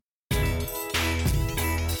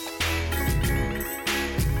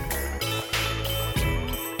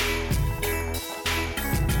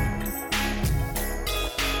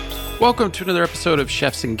Welcome to another episode of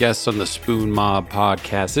Chefs and Guests on the Spoon Mob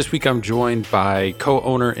podcast. This week I'm joined by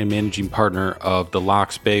co-owner and managing partner of the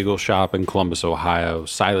Lox Bagel Shop in Columbus, Ohio,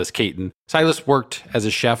 Silas Caton. Silas worked as a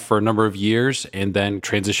chef for a number of years and then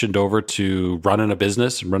transitioned over to running a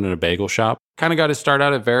business and running a bagel shop. Kind of got his start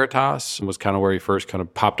out at Veritas and was kind of where he first kind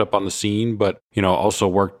of popped up on the scene, but, also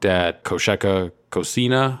worked at Kosheka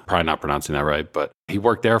Cocina, probably not pronouncing that right, but he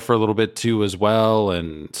worked there for a little bit too as well.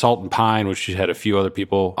 And Salt and Pine, which had a few other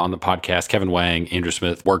people on the podcast, Kevin Wang, Andrew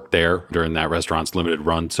Smith, worked there during that restaurant's limited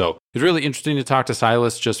run. So it's really interesting to talk to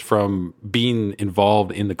Silas just from being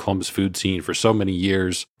involved in the Columbus food scene for so many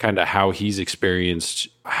years, kind of how he's experienced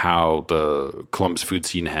how the Columbus food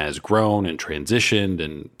scene has grown and transitioned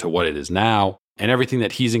and to what it is now. And everything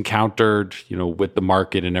that he's encountered, with the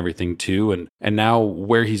market and everything too. And now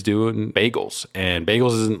where he's doing bagels. And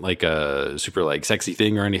bagels isn't like a super sexy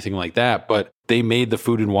thing or anything like that, but they made the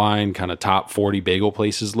Food and Wine kind of top 40 bagel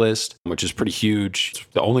places list, which is pretty huge. It's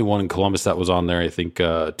the only one in Columbus that was on there. I think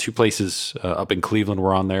two places up in Cleveland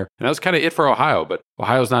were on there. And that was kind of it for Ohio. But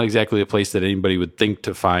Ohio's not exactly a place that anybody would think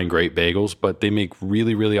to find great bagels, but they make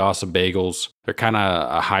really, really awesome bagels. They're kind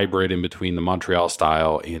of a hybrid in between the Montreal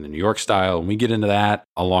style and the New York style. And we get into that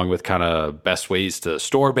along with kind of best ways to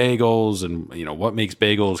store bagels and, what makes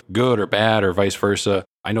bagels good or bad or vice versa.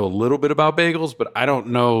 I know a little bit about bagels, but I don't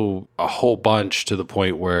know a whole bunch to the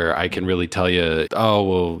point where I can really tell you,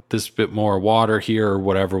 this bit more water here or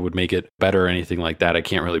whatever would make it better or anything like that. I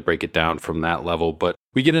can't really break it down from that level, but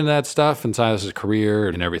we get into that stuff and Silas's career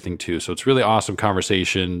and everything too. So it's really awesome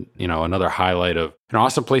conversation, another highlight of an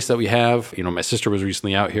awesome place that we have. My sister was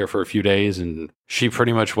recently out here for a few days and she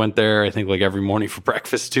pretty much went there, I think every morning for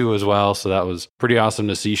breakfast too as well. So that was pretty awesome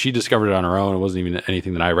to see. She discovered it on her own. It wasn't even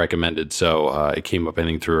anything that I recommended. So it came up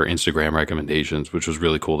through her Instagram recommendations, which was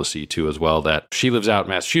really cool to see too as well, that she lives out in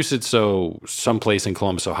Massachusetts. So someplace in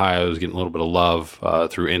Columbus, Ohio is getting a little bit of love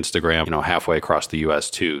through Instagram, halfway across the US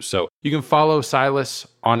too. So you can follow Silas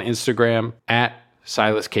on Instagram at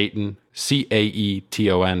Silas Caton,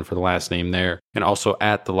 Caeton for the last name there, and also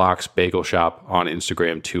at the Lox Bagel Shop on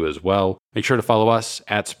Instagram too as well. Make sure to follow us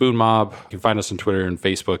at Spoon Mob. You can find us on Twitter and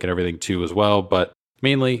Facebook and everything too as well, but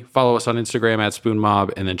mainly follow us on Instagram at Spoon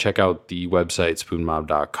Mob, and then check out the website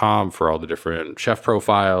spoonmob.com for all the different chef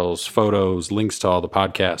profiles, photos, links to all the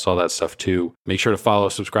podcasts, all that stuff too. Make sure to follow,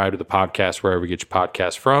 subscribe to the podcast wherever you get your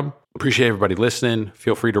podcasts from. Appreciate everybody listening.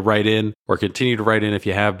 Feel free to write in or continue to write in if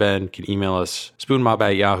you have been. You can email us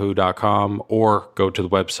spoonmob@yahoo.com or go to the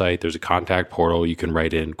website. There's a contact portal. You can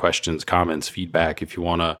write in questions, comments, feedback. If you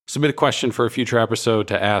want to submit a question for a future episode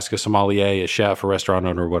to ask a sommelier, a chef, a restaurant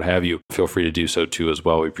owner, what have you, feel free to do so too as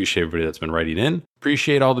well. We appreciate everybody that's been writing in.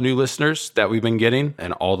 Appreciate all the new listeners that we've been getting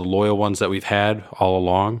and all the loyal ones that we've had all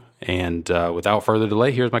along. And without further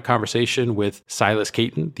delay, here's my conversation with Silas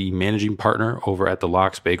Caton, the managing partner over at the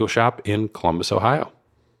Lox Bagel Shop in Columbus, Ohio.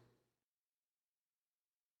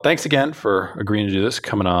 Thanks again for agreeing to do this,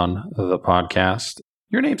 coming on the podcast.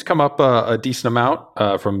 Your name's come up a decent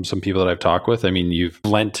amount from some people that I've talked with. I mean, you've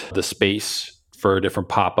lent the space for different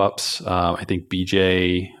pop-ups. I think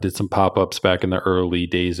BJ did some pop-ups back in the early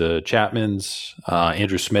days of Chapman's.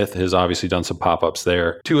 Andrew Smith has obviously done some pop-ups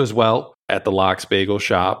there too as well at the Lox Bagel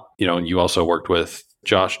Shop. And you also worked with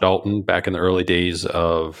Josh Dalton back in the early days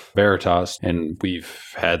of Veritas. And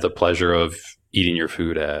we've had the pleasure of eating your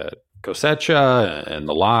food at Cosecha and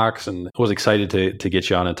the Lox, and I was excited to get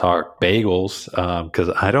you on and talk bagels because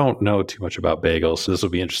I don't know too much about bagels. So this will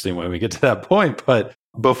be interesting when we get to that point. But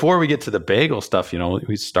before we get to the bagel stuff,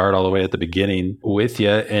 we start all the way at the beginning with you.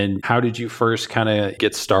 And how did you first kind of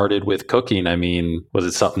get started with cooking? I mean, was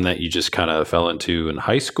it something that you just kind of fell into in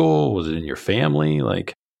high school? Was it in your family?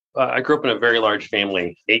 I grew up in a very large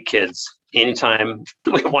family, 8 kids. Anytime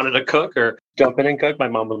we wanted to cook or jump in and cook, my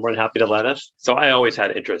mom was more than happy to let us. So I always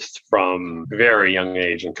had interest from a very young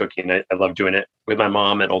age in cooking. I loved doing it with my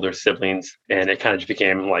mom and older siblings. And it kind of just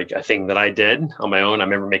became like a thing that I did on my own. I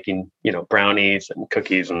remember making, brownies and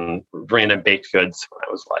cookies and random baked goods when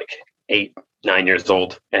I was 8, 9 years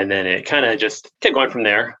old. And then it kind of just kept going from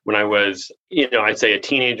there. When I was, I'd say a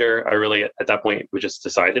teenager, I really, at that point, was just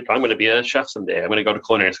decided I'm going to be a chef someday. I'm going to go to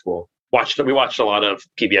culinary school. We watched a lot of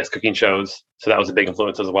PBS cooking shows. So that was a big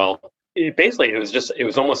influence as well. It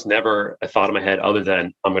was almost never a thought in my head other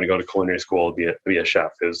than I'm going to go to culinary school to be a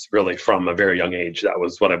chef. It was really from a very young age. That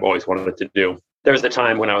was what I've always wanted to do. There was a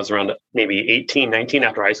time when I was around maybe 18, 19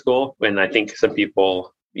 after high school, when I think some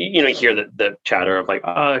people, you hear the chatter of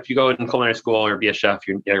if you go in culinary school or be a chef,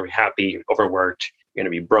 you're happy, overworked, you're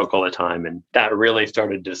going to be broke all the time. And that really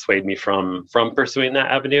started to dissuade me from pursuing that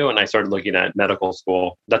avenue. And I started looking at medical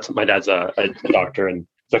school. My dad's a doctor. And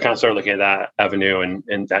So I kind of started looking at that avenue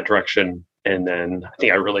and that direction. And then I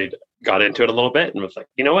think I really got into it a little bit and was like,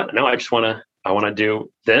 you know what? No, I want to do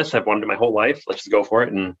this. I've wanted it my whole life. Let's just go for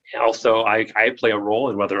it. And also I play a role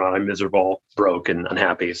in whether or not I'm miserable, broke, and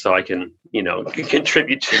unhappy. So I can,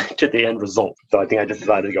 contribute to the end result. So I think I just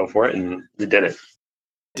decided to go for it and did it.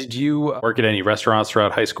 Did you work at any restaurants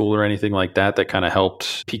throughout high school or anything like that kind of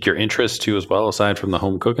helped pique your interest too as well, aside from the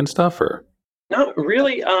home cooking stuff? Or not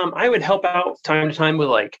really. I would help out time to time with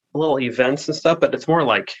like little events and stuff, but it's more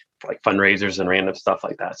like fundraisers and random stuff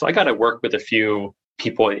like that. So I got to work with a few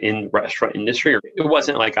people in restaurant industry. It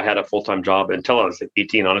wasn't like I had a full-time job until I was like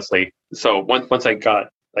 18, honestly. So once I got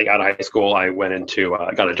out of high school, I went into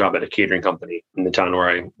I got a job at a catering company in the town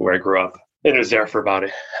where I grew up. And I was there for about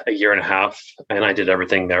a year and a half, and I did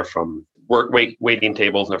everything there from waiting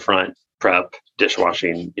tables in the front, prep,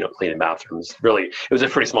 dishwashing, cleaning bathrooms. Really, it was a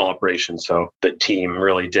pretty small operation, so the team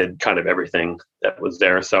really did kind of everything that was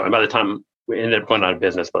there. So, and by the time we ended up going out of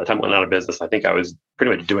business, I think I was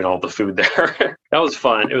pretty much doing all the food there. That was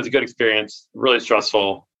fun. It was a good experience, really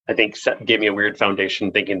stressful. I think gave me a weird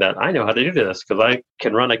foundation thinking that I know how to do this because I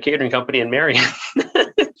can run a catering company in Marion.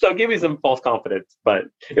 So it gave me some false confidence, but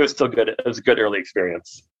it was still good. It was a good early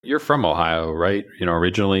experience. You're from Ohio, right?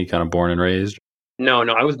 Originally kind of born and raised? No,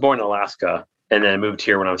 I was born in Alaska and then moved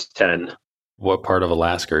here when I was 10. What part of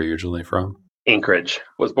Alaska are you originally from? Anchorage.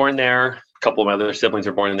 Was born there. A couple of my other siblings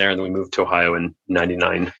were born there, and then we moved to Ohio in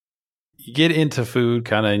 99. You get into food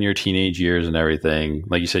kind of in your teenage years and everything.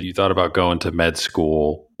 Like you said, you thought about going to med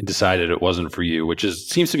school and decided it wasn't for you, which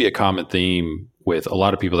seems to be a common theme with a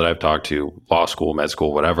lot of people that I've talked to, law school, med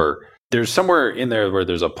school, whatever. There's somewhere in there where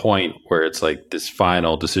there's a point where it's like this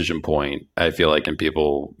final decision point. I feel like in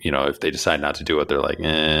people, if they decide not to do it, they're like,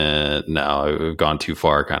 no, we've gone too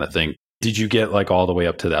far kind of thing. Did you get like all the way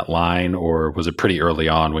up to that line, or was it pretty early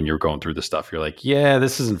on when you were going through the stuff? You're like, yeah,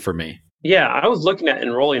 this isn't for me. Yeah, I was looking at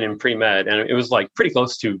enrolling in pre-med, and it was like pretty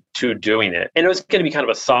close to doing it. And it was going to be kind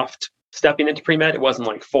of a soft stepping into pre-med. It wasn't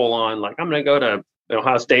like full on, like I'm going to go to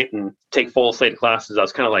Ohio State and take full slate of classes. I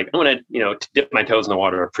was kind of like, I'm going to, dip my toes in the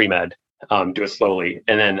water of pre-med, do it slowly.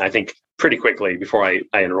 And then I think pretty quickly before I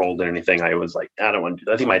enrolled in anything, I was like, I don't want to do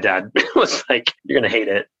that. I think my dad was like, you're going to hate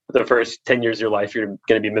it. The first 10 years of your life, you're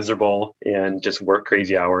going to be miserable and just work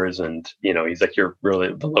crazy hours. And, he's like, you're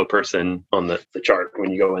really the low person on the chart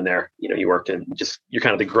when you go in there. You worked in you're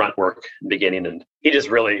kind of the grunt work in the beginning. And he just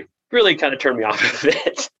really, really kind of turned me off of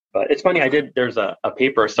it. But it's funny, there's a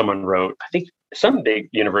paper someone wrote, I think some big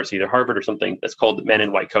university, either Harvard or something, that's called Men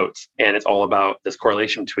in White Coats. And it's all about this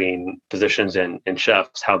correlation between physicians and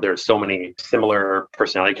chefs, how there's so many similar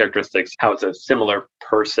personality characteristics, how it's a similar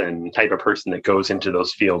type of person that goes into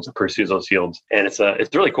those fields and pursues those fields. And it's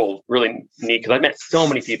really cool, really neat, because I met so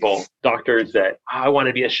many people, doctors that I want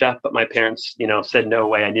to be a chef, but my parents, said no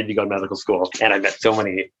way, I needed to go to medical school. And I met so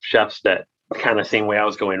many chefs that kind of same way I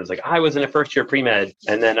was going. It was like, I was in a first year pre-med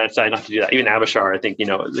and then I decided not to do that. Even Abishar, I think,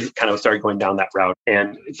 kind of started going down that route.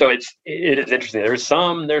 And so it is interesting. There's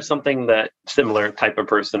something that similar type of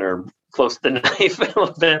person or close to the knife a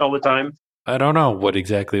little bit all the time. I don't know what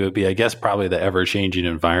exactly it would be. I guess probably the ever-changing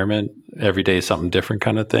environment. Every day is something different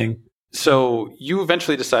kind of thing. So you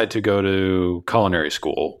eventually decide to go to culinary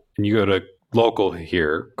school and you go to local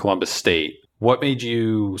here, Columbus State. What made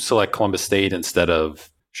you select Columbus State instead of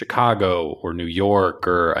Chicago or New York,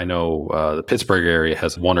 or I know the Pittsburgh area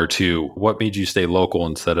has one or two? What made you stay local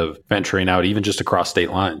instead of venturing out even just across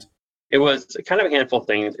state lines? It was kind of a handful of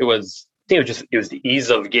things. It was the ease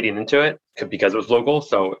of getting into it because it was local.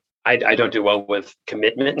 So I don't do well with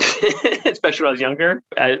commitment, especially when I was younger.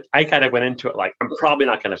 I kind of went into it like, I'm probably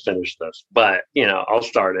not going to finish this, but I'll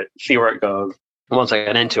start it, see where it goes. And once I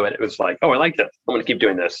got into it, it was like, oh, I like this. I'm going to keep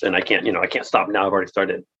doing this. And I can't stop now. I've already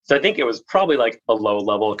started. So I think it was probably like a low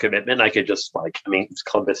level of commitment. I could just it's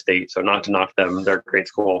Columbus State. So not to knock them. They're a great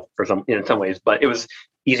school in some ways, but it was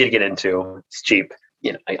easy to get into. It's cheap.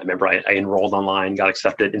 I remember I enrolled online, got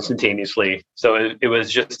accepted instantaneously. So it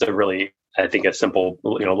was just a really, I think, a simple,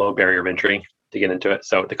 low barrier of entry to get into it.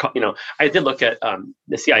 So I did look at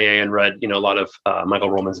the CIA and read, a lot of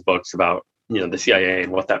Michael Roman's books about the CIA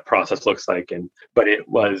and what that process looks like. But I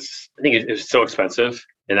think it was so expensive.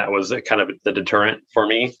 And that was kind of the deterrent for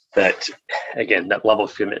me that, again, that level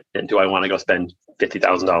of commitment. Do I want to go spend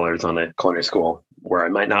 $50,000 on a culinary school where I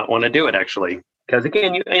might not want to do it actually? Because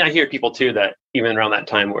again, and I hear people too that even around that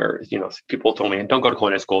time where, people told me, don't go to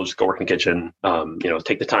culinary school, just go work in the kitchen.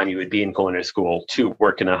 Take the time you would be in culinary school to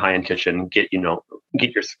work in a high-end kitchen, get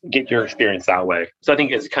your experience that way. So I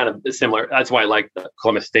think it's kind of similar. That's why I liked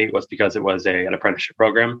Columbus State, was because it was an apprenticeship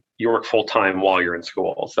program. You work full-time while you're in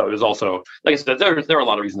school. So it was also, like I said, there were a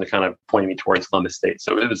lot of reasons to kind of point me towards Columbus State.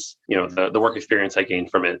 So it was, the work experience I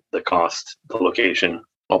gained from it, the cost, the location,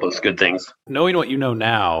 all those good things. Knowing what you know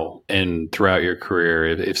now and throughout your career,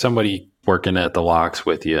 if somebody working at the Locks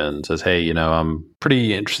with you and says, hey, I'm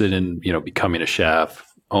pretty interested in, becoming a chef,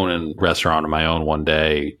 owning a restaurant of my own one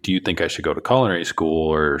day, do you think I should go to culinary school,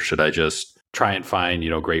 or should I just try and find,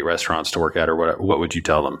 great restaurants to work at, or what would you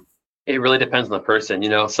tell them? It really depends on the person.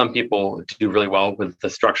 Some people do really well with the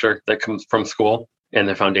structure that comes from school and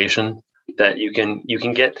the foundation that you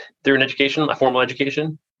can get through an education, a formal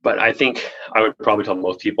education. But I think I would probably tell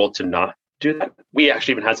most people to not do that. We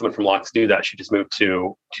actually even had someone from Locks do that. She just moved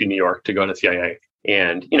to New York to go to CIA.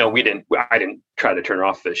 And, I didn't try to turn her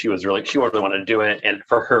off of it. She really wanted to do it. And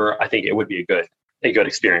for her, I think it would be a good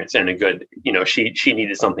experience and a good, she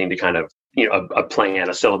needed something to kind of, a plan,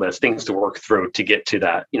 a syllabus, things to work through to get to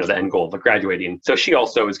that, the end goal of graduating. So she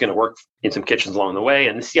also is going to work in some kitchens along the way.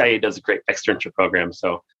 And the CIA does a great externship program.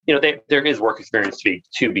 So, there is work experience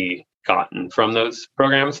to be gotten from those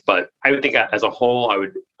programs. But I would think as a whole, I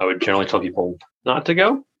would generally tell people not to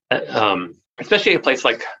go. Especially a place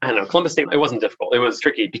like, Columbus State. It wasn't difficult. It was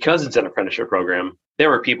tricky because it's an apprenticeship program. There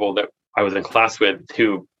were people that I was in class with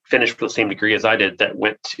who finished with the same degree as I did that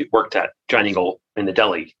worked at Giant Eagle in the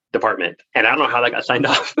deli department. And I don't know how that got signed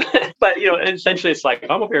off, but essentially it's like,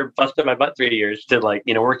 I'm over here busting my butt 3 years to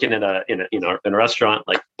working in a restaurant,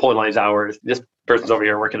 like pulling all these hours. This person's over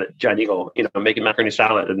here working at Giant Eagle, making macaroni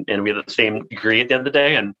salad, and we had the same degree at the end of the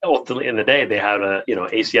day. And ultimately in the day, they had a,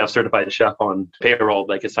 ACF certified chef on payroll.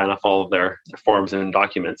 They could sign off all of their forms and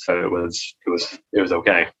documents. So it was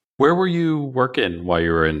okay. Where were you working while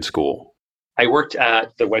you were in school? I worked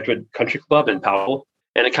at the Wedgwood Country Club in Powell,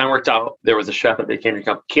 and it kind of worked out. There was a chef at the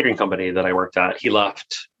catering company that I worked at. He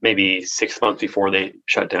left maybe 6 months before they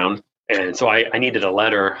shut down. And so I needed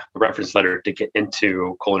a reference letter to get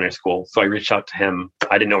into culinary school. So I reached out to him.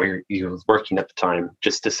 I didn't know where he was working at the time,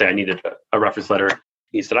 just to say I needed a reference letter.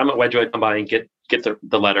 He said, I'm at Wedgwood, come by and get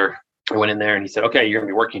the letter. I went in there and he said, okay, you're going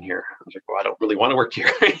to be working here. I was like, well, I don't really want to work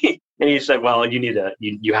here. And he said, well,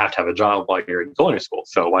 you have to have a job while you're in culinary school.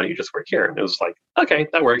 So why don't you just work here? And it was like, okay,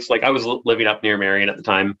 that works. Like I was living up near Marion at the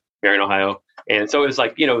time, Marion, Ohio. And so it was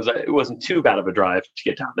like, it wasn't too bad of a drive to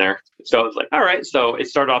get down there. So I was like, all right. So it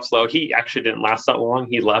started off slow. He actually didn't last that long.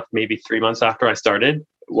 He left maybe 3 months after I started.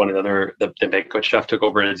 The banquet chef took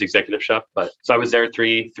over as executive chef. But so I was there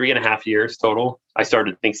three and a half years total. I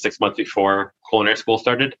started, I think, 6 months before culinary school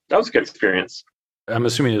started. That was a good experience. I'm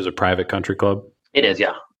assuming it was a private country club? It is,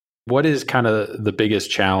 yeah. What is kind of the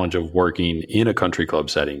biggest challenge of working in a country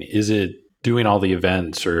club setting? Is it doing all the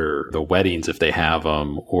events or the weddings if they have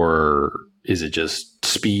them, or is it just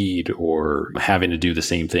speed or having to do the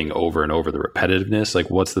same thing over and over, the repetitiveness? Like,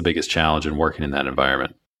 what's the biggest challenge in working in that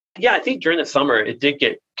environment? Yeah, I think during the summer, it did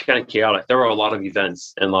get kind of chaotic. There were a lot of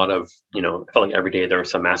events and a lot of, I felt like every day there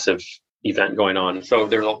was some massive event going on. So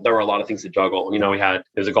there were a lot of things to juggle. It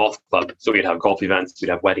was a golf club. So we'd have golf events, we'd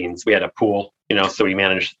have weddings, we had a pool, so we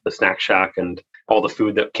managed the snack shack and all the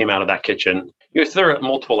food that came out of that kitchen. There were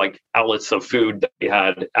multiple outlets of food that we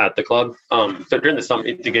had at the club. So during the summer,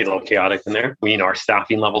 it did get a little chaotic in there. Our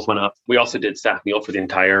staffing levels went up. We also did staff meal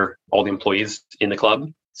for all the employees in the club.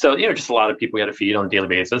 So, just a lot of people we had to feed on a daily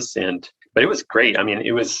basis. But it was great. I mean,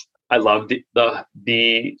 I loved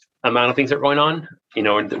the amount of things that were going on, in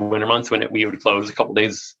the winter months when we would close a couple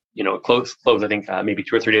days, close, I think maybe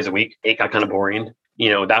 2 or 3 days a week. It got kind of boring.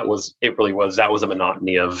 That was a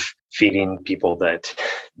monotony of feeding people that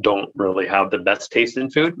don't really have the best taste in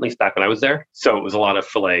food, at least back when I was there. So it was a lot of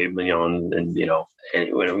filet mignon and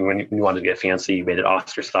and when you wanted to get fancy, you made it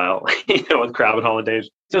Oscar style, with crab and hollandaise.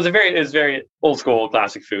 So it was very old school,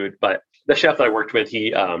 classic food. But the chef that I worked with,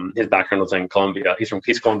 his background was in Colombia.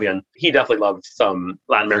 He's Colombian. He definitely loved some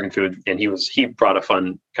Latin American food, and he brought a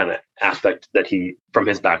fun kind of aspect from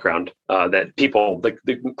his background that people, the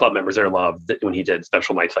club members there loved. That when he did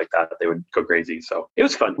special nights like that, they would go crazy. So it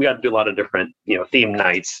was fun. We got to do a lot of different themed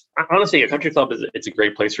nights. Honestly, a country club it's a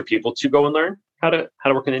great place for people to go and learn how to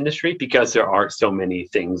work in the industry, because there are so many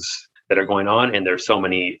things that are going on, and there's so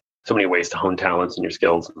many ways to hone talents and your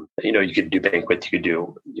skills. You could do banquets, you could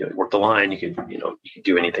do work the line, you could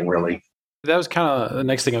do anything really. That was kind of the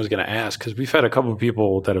next thing I was going to ask, because we've had a couple of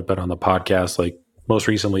people that have been on the podcast, like most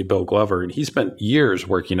recently Bill Glover, and he spent years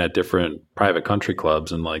working at different private country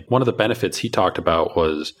clubs. And like one of the benefits he talked about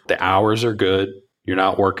was the hours are good. You're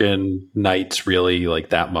not working nights really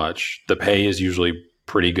like that much. The pay is usually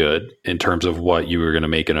pretty good in terms of what you were going to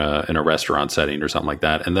make in a restaurant setting or something like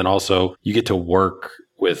that. And then also you get to work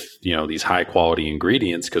with, these high quality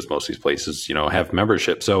ingredients because most of these places, have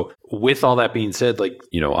membership. So with all that being said, like,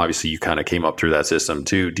 obviously you kind of came up through that system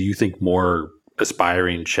too. Do you think more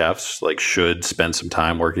aspiring chefs like should spend some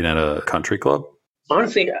time working at a country club?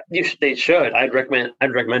 Honestly, they should. I'd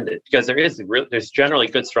recommend it because there's generally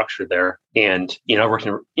good structure there. And, I worked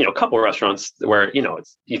in, a couple of restaurants where,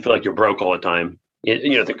 you feel like you're broke all the time.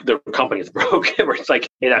 The company is broke where it's like,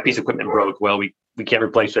 hey, that piece of equipment broke. Well, we can't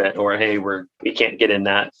replace it. Or, hey, we can't get in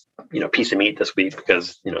that, piece of meat this week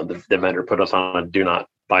because, the vendor put us on a do not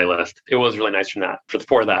buy list. It was really nice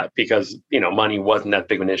for that because, money wasn't that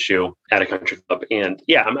big of an issue at a country club. And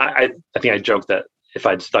yeah, I think I joked that if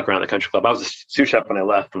I'd stuck around the country club, I was a sous chef when I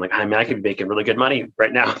left. I'm like, I mean, I could be making really good money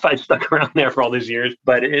right now if I'd stuck around there for all these years.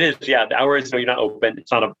 But it is, yeah, the hours, you're not open. It's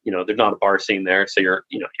not there's not a bar scene there. So you're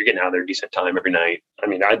getting out of there a decent time every night. I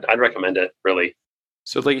mean, I'd recommend it, really.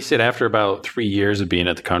 So like you said, after about 3 years of being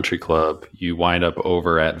at the country club, you wind up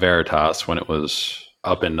over at Veritas when it was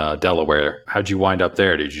up in Delaware. How'd you wind up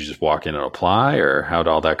there? Did you just walk in and apply, or how'd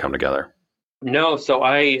all that come together? No, so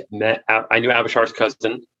I knew Abishar's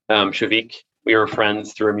cousin, Shavik. We were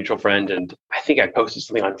friends through a mutual friend, and I think I posted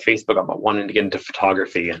something on Facebook about wanting to get into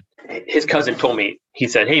photography. And his cousin told me, he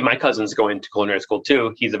said, hey, my cousin's going to culinary school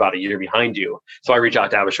too. He's about a year behind you. So I reached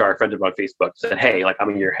out to Abishar, a friend of mine on Facebook, said, hey, like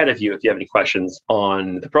I'm a year ahead of you. If you have any questions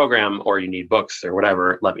on the program or you need books or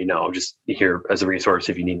whatever, let me know. I'm just here as a resource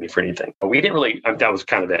if you need me for anything. But we didn't really, that was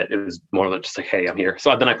kind of it. It was more than just like, hey, I'm here.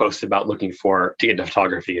 So then I posted about looking to get into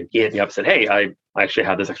photography, and he hit me up and said, hey, I actually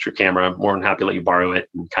have this extra camera. I'm more than happy to let you borrow it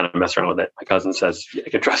and kind of mess around with it. My cousin says, yeah, I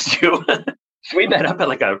can trust you. So we met up at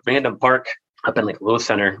like a random park up in like Lewis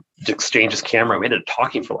Center to exchange his camera. We ended up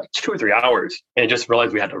talking for like 2 or 3 hours and just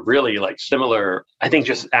realized we had a really like similar, I think,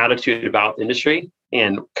 just attitude about industry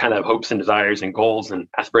and kind of hopes and desires and goals and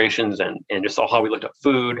aspirations and just all how we looked at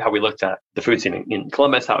food, how we looked at the food scene in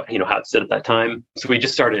Columbus, how it stood at that time. So we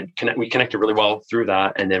just we connected really well through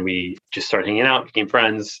that. And then we just started hanging out, became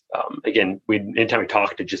friends. Again, anytime we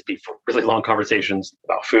talked, it'd just be for really long conversations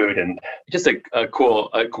about food and just a cool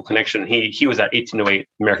connection. He was at 1808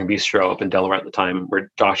 American Bistro up in Delaware at the time, where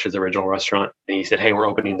Josh's original restaurant. And he said, hey, we're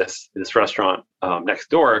opening this restaurant next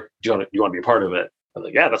door. Do you want to be a part of it? I was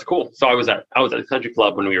like, yeah, that's cool. So I was at the country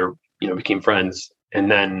club when we were, became friends. And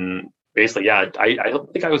then basically, yeah, I don't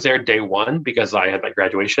think I was there day one because I had my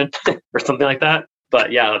graduation or something like that.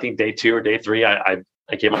 But yeah, I think day 2 or day 3, I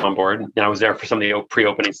came on board and I was there for some of the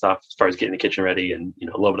pre-opening stuff as far as getting the kitchen ready and,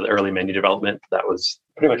 a little bit of the early menu development. That was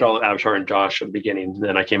pretty much all of Abishar and Josh at the beginning. And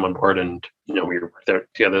then I came on board and, we were there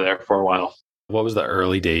together there for a while. What was the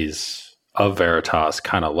early days of Veritas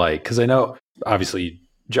kind of like? Because I know obviously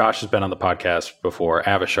Josh has been on the podcast before,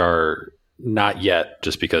 Abishar not yet,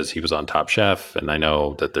 just because he was on Top Chef. And I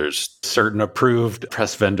know that there's certain approved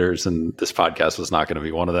press vendors and this podcast was not going to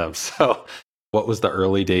be one of them. So what was the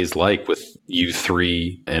early days like with you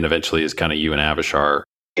three and eventually is kind of you and Abishar?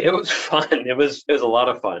 It was fun. It was a lot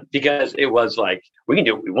of fun because it was like, we can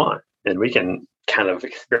do what we want and we can kind of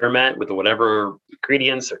experiment with whatever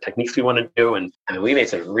ingredients or techniques we want to do. And I mean, we made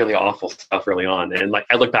some really awful stuff early on. And like,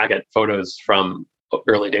 I look back at photos from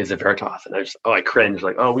early days of Veritas and I cringe,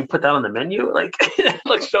 like, oh, we put that on the menu? Like, it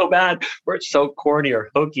looks so bad, or it's so corny or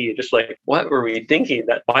hokey. Just like, what were we thinking?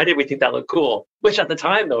 Why did we think that looked cool? Which at the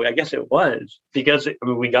time, though, I guess it was, because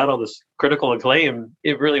we got all this critical acclaim.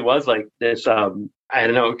 It really was like this, I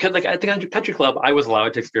don't know, because like at the country club, I was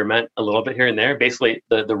allowed to experiment a little bit here and there. Basically,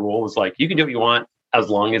 the rule was like, you can do what you want as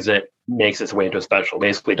long as it makes its way into a special.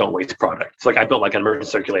 Basically, don't waste product. It's like I built like an immersion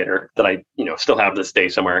circulator that I, still have this day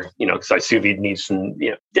somewhere, because I sous vide meats and,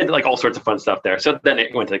 did like all sorts of fun stuff there. So then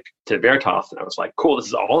it went to Veritas and I was like, cool, this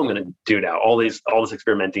is all I'm going to do now. All this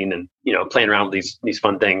experimenting and, playing around with these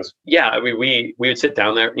fun things. Yeah, we would sit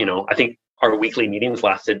down there, I think our weekly meetings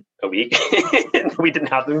lasted a week and we didn't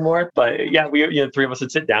have them anymore. But yeah, we, 3 of us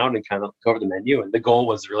would sit down and kind of go over the menu. And the goal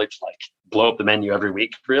was really to like blow up the menu every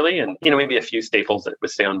week, really. And, maybe a few staples that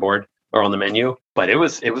would stay on board or on the menu. But it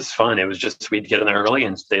was fun. It was just, we'd get in there early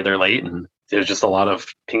and stay there late. And it was just a lot of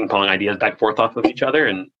ping pong ideas back and forth off of each other.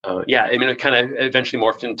 And yeah, I mean, it kind of eventually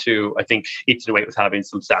morphed into, I think 1808 was having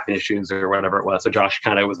some staffing issues or whatever it was. So Josh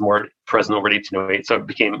kind of was more present over at 1808. So it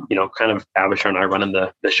became, kind of Abishar and I running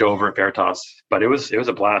the show over at Veritas. But it was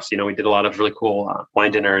a blast. We did a lot of really cool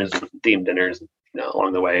wine dinners and themed dinners.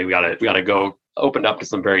 Along the way, we got to go opened up to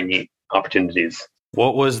some very neat opportunities.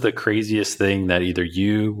 What was the craziest thing that either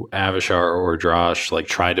you, Avishar, or Josh like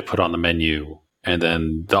tried to put on the menu, and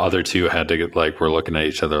then the other two had to get like, we're looking at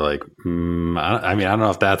each other like, I don't know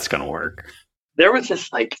if that's gonna work. There was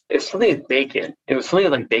just like, it's something with bacon. It was something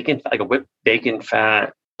like bacon, like a whipped bacon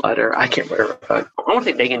fat butter. I can't remember. I don't want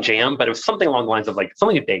to say bacon jam, but it was something along the lines of like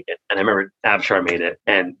something with bacon. And I remember Avishar made it,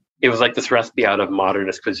 and it was like this recipe out of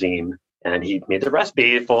modernist cuisine. And he made the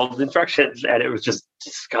recipe full of instructions, and it was just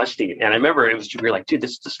disgusting. And I remember we were like, dude,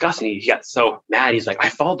 this is disgusting. He got so mad. He's like, I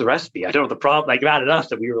followed the recipe. I don't know the problem. Like, mad at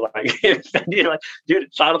us. And we were like, like, dude,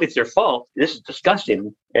 it's not it's your fault. This is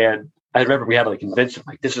disgusting. And I remember we had to like convince him,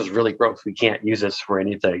 like, this is really gross. We can't use this for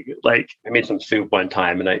anything. Like, I made some soup one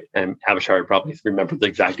time, and Avishar probably remembered the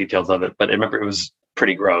exact details of it, but I remember it was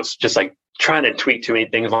pretty gross. Just like trying to tweak too many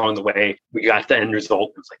things along the way. We got the end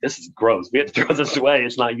result. It's like, this is gross. We have to throw this away.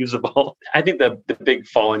 It's not usable. I think the big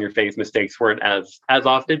fall in your face mistakes weren't as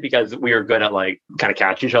often because we were good at like kind of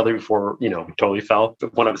catch each other before, we totally fell.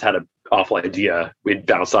 If one of us had an awful idea, we'd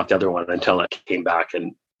bounce off the other one until it came back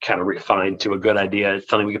and kind of refined to a good idea,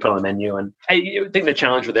 something we could put on the menu. And I think the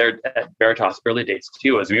challenge with there at Veritas early days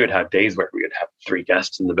too is we would have days where we would have 3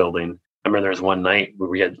 guests in the building. I remember there was one night where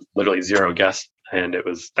we had literally 0 guests, and it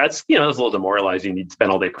was a little demoralizing. You'd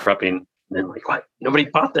spend all day prepping, and then like, what? Nobody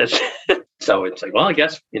bought this. So it's like, well, I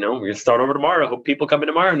guess we're gonna start over tomorrow. Hope people come in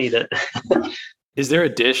tomorrow and need it. Is there a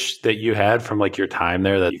dish that you had from like your time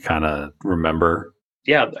there that you kind of remember?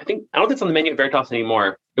 Yeah, I don't think it's on the menu at Veritas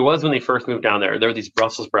anymore. It was when they first moved down there. There were these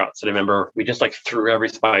Brussels sprouts that I remember we just like threw every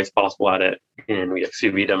spice possible at it, and we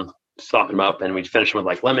sous vide them, soften them up, and we'd finish them with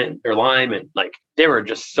like lemon or lime, and like they were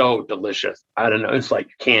just so delicious. I don't know, it's like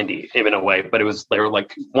candy in a way, but they were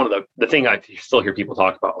like one of the thing I still hear people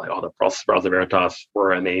talk about, like, oh, the Brussels sprouts at Veritas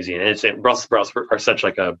were amazing. And Brussels sprouts are such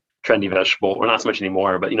like a trendy vegetable. Well, not so much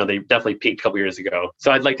anymore, but they definitely peaked a couple years ago.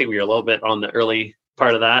 So I'd like to think we were a little bit on the early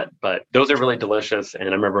part of that, but those are really delicious. And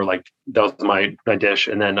I remember like that was my dish.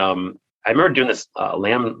 And then I remember doing this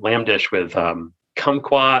lamb dish with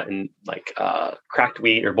kumquat and like cracked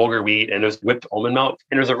wheat or bulgur wheat, and it was whipped almond milk.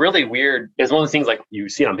 And it was a really weird, it's one of those things like you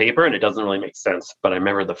see it on paper and it doesn't really make sense, but I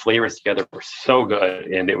remember the flavors together were so good,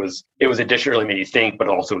 and it was a dish that really made you think, but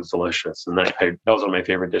also was delicious. And that was one of my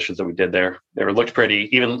favorite dishes that we did there. It looked pretty,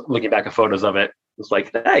 even looking back at photos of it, it's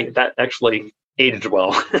like, hey, that actually aged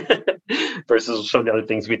well versus some of the other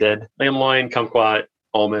things we did. Lamb loin, kumquat,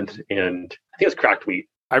 almond, and I think it was cracked wheat.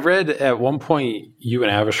 I read at one point you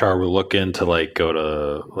and Avishar were looking to like go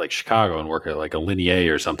to like Chicago and work at like a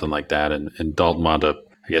Linear or something like that, and Dalton wound up,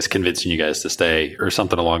 I guess, convincing you guys to stay or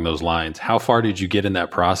something along those lines. How far did you get in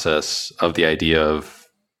that process of the idea of?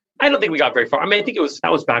 I don't think we got very far. I mean, I think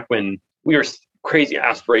that was back when we were crazy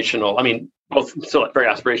aspirational. I mean, both still very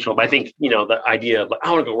aspirational, but I think, the idea of like,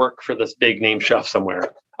 I want to go work for this big name chef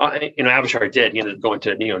somewhere. Avishar did. He ended up going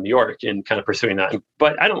to New York and kind of pursuing that.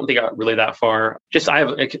 But I don't think I got really that far. Just I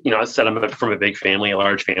have, I said I'm from a big family, a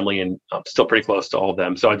large family, and I'm still pretty close to all of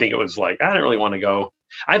them. So I think it was like I didn't really want to go.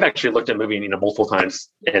 I've actually looked at moving, multiple times,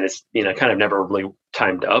 and it's kind of never really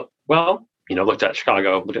timed up well. Looked at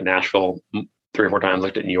Chicago, looked at Nashville 3 or 4 times,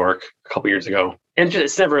 looked at New York a couple years ago, and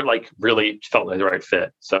it's never like really felt like the right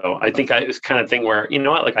fit. So I think it was kind of thing where,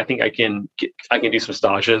 like I think I can do some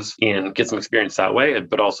stages and get some experience that way,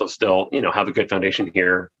 but also still, have a good foundation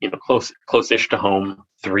here, close-ish to home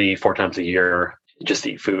 3-4 times a year, just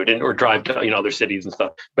to eat food or drive to, other cities and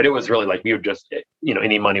stuff. But it was really like we would just,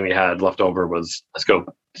 any money we had left over was let's go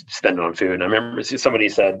spend it on food. And I remember somebody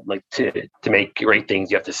said like to make great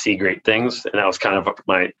things, you have to see great things. And that was kind of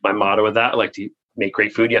my motto with that. I like to make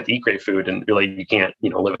great food, you have to eat great food. And really you can't,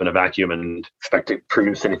 live in a vacuum and expect to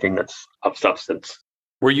produce anything that's of substance.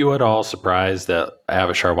 Were you at all surprised that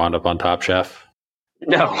Avishar wound up on Top Chef?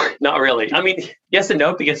 No, not really. I mean, yes and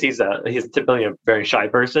no, because he's typically a very shy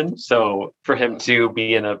person. So for him to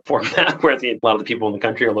be in a format where a lot of the people in the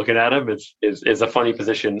country are looking at him is a funny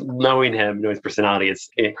position. Knowing him, knowing his personality,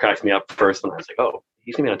 it cracks me up first when I was like, oh,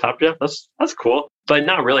 he's gonna be on Top Chef. That's cool. But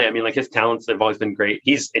not really. I mean, like his talents have always been great.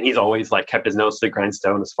 He's always like kept his nose to the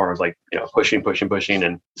grindstone as far as like, pushing.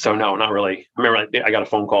 And so no, not really. I remember I got a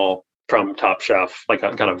phone call from Top Chef, like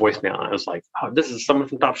I got a voicemail, and I was like, oh, this is someone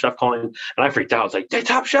from Top Chef calling. And I freaked out. I was like, hey,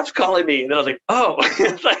 Top Chef's calling me. And then I was like, oh,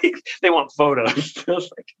 it's like they want photos. I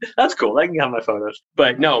was like, that's cool. I can have my photos.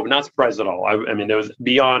 But no, not surprised at all. I mean, it was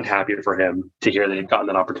beyond happy for him to hear that he'd gotten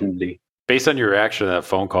that opportunity. Based on your reaction to that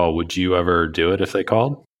phone call, would you ever do it if they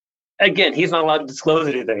called? Again, he's not allowed to disclose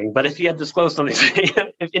anything. But if he had disclosed something,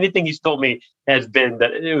 if anything he's told me has been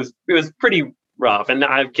that it was pretty rough. And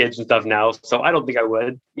I have kids and stuff now, so I don't think I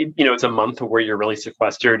would. It's a month where you're really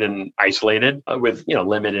sequestered and isolated with,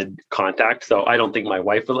 limited contact. So I don't think my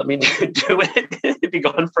wife would let me do it might be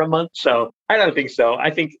gone for a month. So I don't think so. I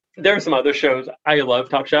think there are some other shows. I love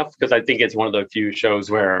Top Chef because I think it's one of the few shows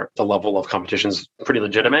where the level of competition is pretty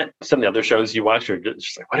legitimate. Some of the other shows you watch are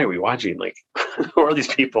just like, what are we watching? Like, who are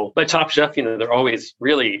these people? But Top Chef, they're always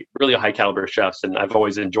really, really high caliber chefs. And I've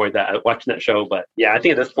always enjoyed that watching that show. But yeah, I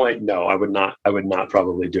think at this point, no, I would not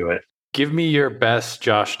probably do it. Give me your best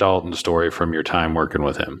Josh Dalton story from your time working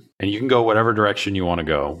with him. And you can go whatever direction you want to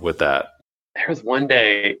go with that. There was one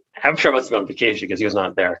day, I'm sure I must have been on vacation because he was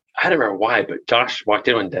not there. I don't remember why, but Josh walked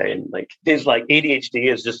in one day and his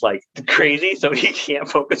ADHD is just crazy. So he can't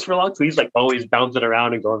focus for long. So he's always bouncing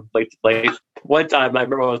around and going from place to place. One time I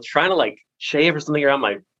remember I was trying to shave or something around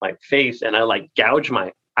my face and I gouged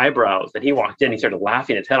my eyebrows. And he walked in, he started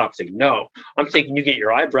laughing his head off. He's like, no, I'm thinking you get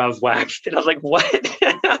your eyebrows waxed. And I was like, what?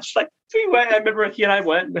 I was like, I remember he and I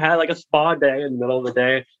went and had a spa day in the middle of the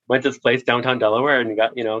day, went to this place downtown Delaware and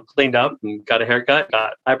got, cleaned up and got a haircut,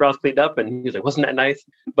 got eyebrows cleaned up. And he was like, wasn't that nice?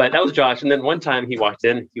 But that was Josh. And then one time he walked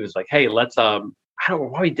in, he was like, hey, let's, I don't know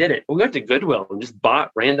why we did it. We went to Goodwill and just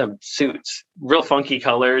bought random suits, real funky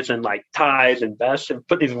colors and ties and vests and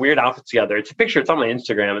put these weird outfits together. It's a picture. It's on my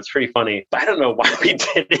Instagram. It's pretty funny. But I don't know why we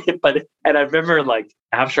did it. And I remember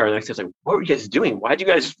Avshar the next day was like, what were you guys doing? Why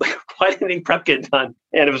didn't any prep get done?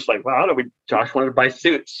 And it was well, I don't know. Josh wanted to buy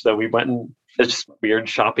suits. So we went and it's just weird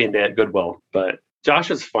shopping day at Goodwill. But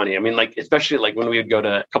Josh is funny. I mean, especially when we would go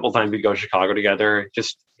to a couple of times we'd go to Chicago together,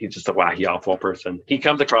 he's just a wacky, awful person. He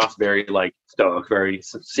comes across very stoic, very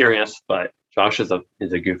serious, but Josh is a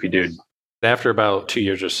goofy dude. After about 2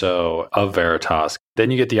 years or so of Veritas,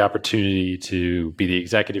 then you get the opportunity to be the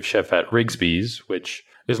executive chef at Rigsby's, which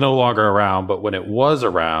is no longer around, but when it was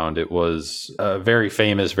around, it was a very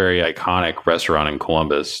famous, very iconic restaurant in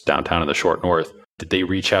Columbus, downtown in the Short North. Did they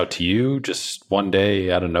reach out to you just one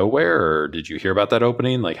day out of nowhere, or did you hear about that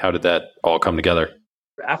opening? How did that all come together?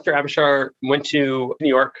 After Avishar went to New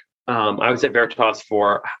York, I was at Veritas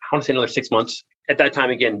for, I want to say, another 6 months. At that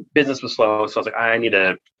time, again, business was slow, so I was like, I need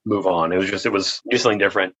to move on. It was do something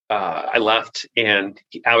different. I left, and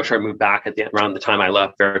Avishar moved back around the time I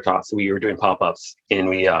left Veritas. So we were doing pop-ups, and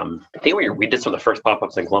I think we did some of the first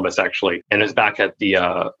pop-ups in Columbus, actually. And it was back at the,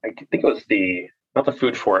 I think it was not the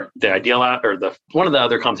food fort, the Ideal or one of the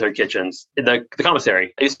other commissary kitchens, the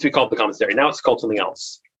commissary. It used to be called the commissary. Now it's called something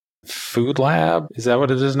else. Food Lab? Is that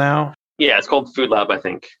what it is now? Yeah, it's called Food Lab, I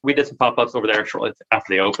think. We did some pop-ups over there shortly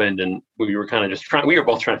after they opened, and we were kind of just we were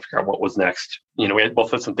both trying to figure out what was next. We had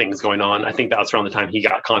both had some things going on. I think that was around the time he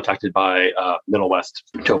got contacted by Middle West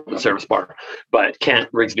to open a service bar. But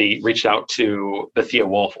Kent Rigsby reached out to Bethia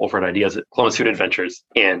Wolf over at Ideas at Columbus Food Adventures.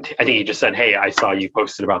 And I think he just said, hey, I saw you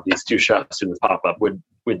posted about these two chefs in this pop-up. Would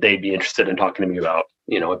they be interested in talking to me about,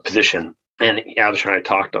 a position? And Avishar and I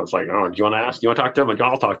talked. I was like, oh, do you want to ask? Do you want to talk to him? And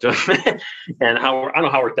I'll talk to him. And I don't know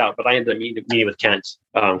how it worked out, but I ended up meeting with Kent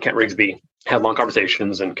Rigsby, had long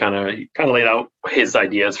conversations and kind of laid out his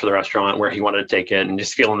ideas for the restaurant, where he wanted to take it, and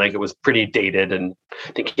just feeling like it was pretty dated. And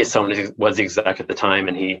I think his son was the exec at the time,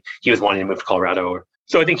 and he was wanting to move to Colorado.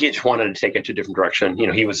 So I think he just wanted to take it to a different direction.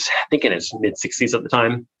 He was, I think, in his mid-60s at the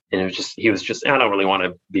time. And he was just, I don't really want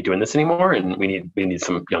to be doing this anymore. And we need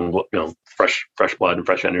some young, fresh blood and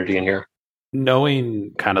fresh energy in here.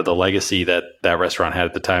 Knowing kind of the legacy that restaurant had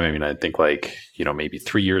at the time, I mean, I think maybe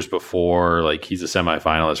 3 years before, he's a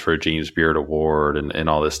semifinalist for a James Beard Award and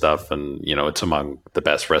all this stuff. And, it's among the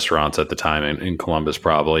best restaurants at the time in Columbus,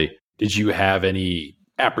 probably. Did you have any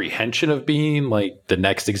apprehension of being the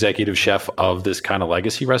next executive chef of this kind of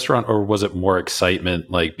legacy restaurant? Or was it more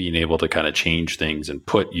excitement, being able to kind of change things and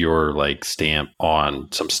put your stamp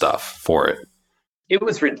on some stuff for it? It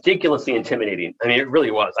was ridiculously intimidating. I mean, it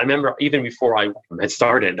really was. I remember even before I had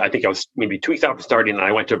started, I think I was maybe 2 weeks after starting, and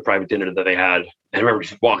I went to a private dinner that they had. I remember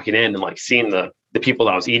just walking in and seeing the people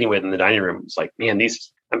that I was eating with in the dining room. It's like, man,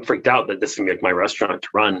 I'm freaked out that this is gonna be my restaurant to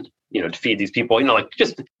run, to feed these people,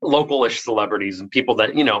 just local-ish celebrities and people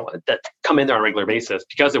that, that come in there on a regular basis,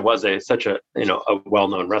 because it was such a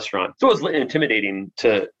well-known restaurant. So it was intimidating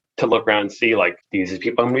to look around and see these are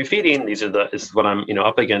people I'm going to be feeding. This is what I'm,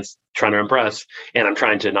 up against, trying to impress. And I'm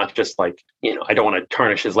trying to not just I don't want to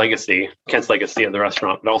tarnish his legacy, Kent's legacy of the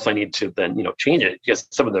restaurant, but also I need to then, change it, because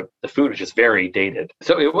some of the food is just very dated.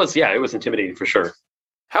 So it was intimidating for sure.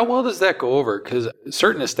 How well does that go over? Because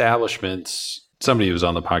certain establishments, somebody was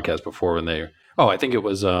on the podcast before I think it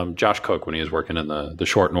was Josh Cook when he was working in the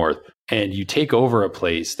Short North. And you take over a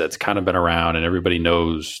place that's kind of been around and everybody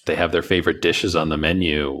knows they have their favorite dishes on the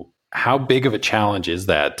menu. How big of a challenge is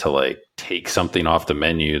that to take something off the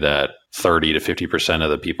menu that 30 to 50% of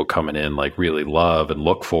the people coming in really love and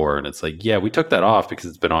look for? And it's yeah, we took that off because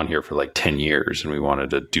it's been on here for 10 years and we wanted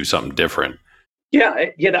to do something different. Yeah,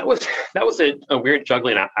 that was a weird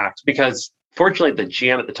juggling act because fortunately the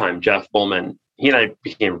GM at the time, Jeff Bullman, he and I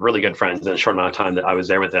became really good friends in a short amount of time that I was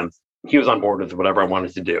there with him. He was on board with whatever I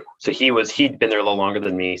wanted to do. So he'd been there a little longer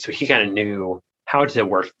than me. So he kind of knew how to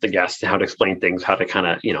work with the guests, how to explain things, how to kind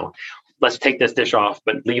of, let's take this dish off,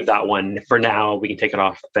 but leave that one for now. We can take it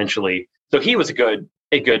off eventually. So he was a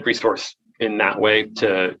good resource in that way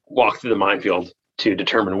to walk through the minefield to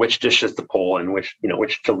determine which dishes to pull and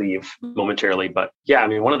which to leave momentarily. But yeah, I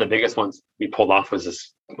mean, one of the biggest ones we pulled off was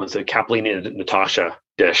a capellini Natasha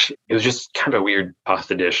dish. It was just kind of a weird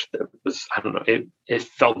pasta dish that was, I don't know, it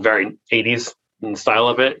felt very 80s in the style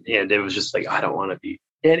of it. And it was just like, I don't want to be.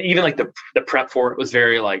 And even like the prep for it was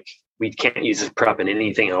very like, we can't use this prep in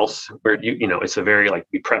anything else. Where it's a very like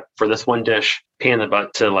we prep for this one dish, pain in the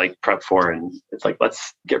butt to like prep for, and it's like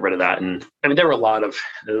let's get rid of that. And I mean, there were a lot of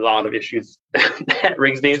issues at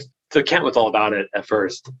Rigsby's. So Kent was all about it at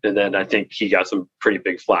first, and then I think he got some pretty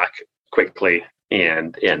big flack quickly,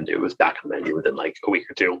 and it was back on the menu within like a week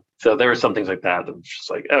or two. So there were some things like that was just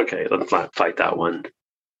like, okay, let's not fight that one.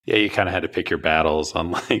 Yeah, you kind of had to pick your battles on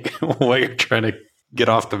like what you're trying to get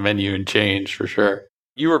off the menu and change for sure.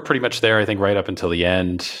 You were pretty much there, I think, right up until the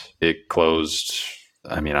end. It closed.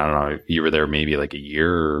 I mean, I don't know. You were there maybe like a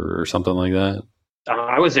year or something like that.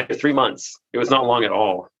 I was there 3 months. It was not long at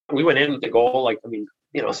all. We went in with the goal,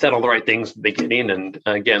 said all the right things at the beginning. And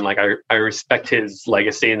again, like I respect his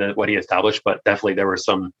legacy and what he established, but definitely there were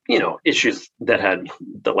some, issues that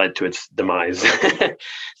led to its demise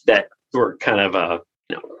that were kind of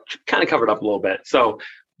covered up a little bit. So,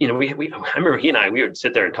 I remember he and I, we would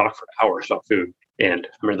sit there and talk for hours about food. And I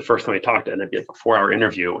remember the first time we talked, and it'd be like a 4-hour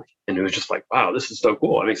interview. And it was just like, wow, this is so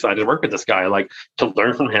cool. I'm excited to work with this guy, like to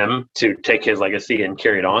learn from him, to take his legacy and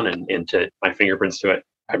carry it on and to my fingerprints to it,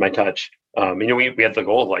 my touch. We had the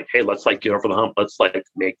goal of like, hey, let's like get over the hump. Let's like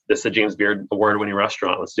make this a James Beard award-winning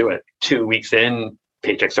restaurant. Let's do it. 2 weeks in,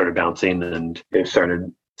 paychecks started bouncing and they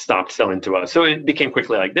stopped selling to us. So it became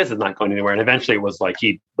quickly like, this is not going anywhere. And eventually it was like,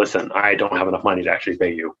 listen, I don't have enough money to actually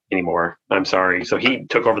pay you anymore. I'm sorry. So he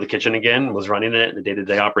took over the kitchen again, was running it in the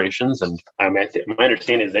day-to-day operations. And my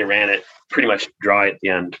understanding is they ran it pretty much dry at the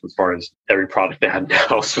end as far as every product they had in the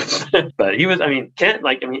house. But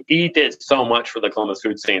he did so much for the Columbus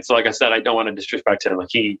food scene. So like I said, I don't want to disrespect him. Like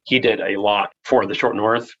he did a lot for the Short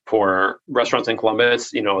North, for restaurants in Columbus,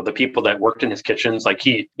 the people that worked in his kitchens. Like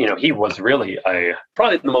he was really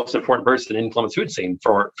probably the most important person in Columbus food scene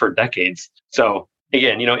for decades. So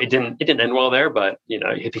again, it didn't end well there, but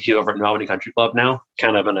I think he's over at Albany Country Club now,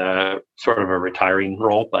 kind of in a sort of a retiring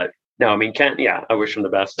role. But no, I mean, Kent, yeah, I wish him the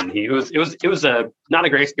best. And it was a not a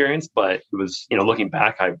great experience, but it was, looking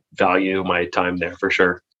back, I value my time there for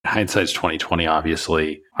sure. Hindsight's 2020,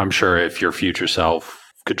 obviously. I'm sure if your future self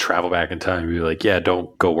could travel back in time and be like, yeah,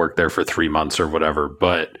 don't go work there for 3 months or whatever.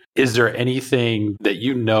 But is there anything that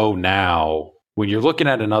now when you're looking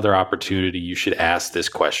at another opportunity, you should ask this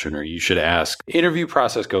question, or you should ask? Interview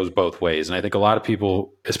process goes both ways. And I think a lot of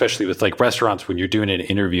people, especially with like restaurants, when you're doing an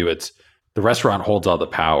interview, it's the restaurant holds all the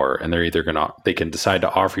power, and they're either they can decide to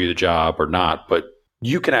offer you the job or not. But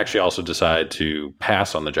you can actually also decide to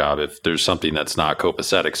pass on the job if there's something that's not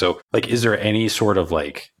copacetic. So like, is there any sort of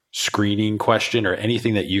like screening question or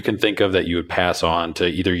anything that you can think of that you would pass on to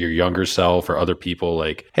either your younger self or other people?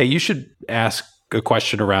 Like, hey, you should ask a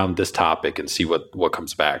question around this topic and see what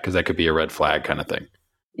comes back, because that could be a red flag kind of thing.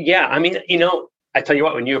 Yeah, I mean, I tell you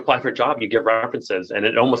what, when you apply for a job, you get references, and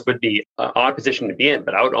it almost would be an odd position to be in,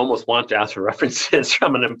 but I would almost want to ask for references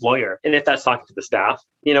from an employer. And if that's talking to the staff,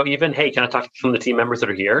 even, hey, can I talk to some of the team members that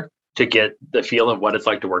are here to get the feel of what it's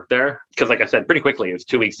like to work there? Because like I said, pretty quickly, it was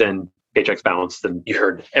 2 weeks in, paychecks bounced, and you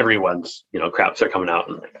heard everyone's, craps are coming out,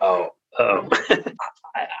 and like, oh.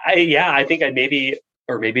 I think I'd maybe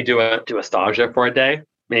do a stage there for a day.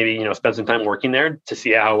 Maybe, spend some time working there to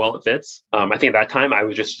see how well it fits. I think at that time I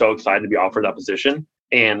was just so excited to be offered that position.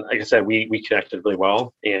 And like I said, we connected really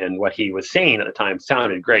well. And what he was saying at the time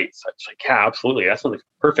sounded great. So I was like, yeah, absolutely. That sounds like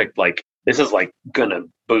perfect. Like, this is like going to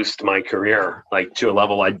boost my career, like to a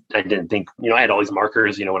level I didn't think, I had all these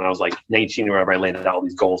markers, when I was like 19 or whatever, I laid out all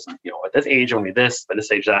these goals and, at this age, I want to be this, at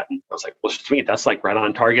this age, that. And I was like, well, sweet. That's like right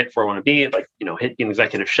on target for where I want to be, like, hit an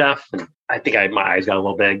executive chef. And I think my eyes got a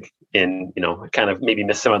little big and, kind of maybe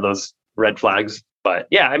missed some of those red flags. But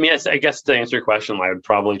yeah, I mean, I guess to answer your question, I would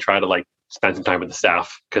probably try to like spend some time with the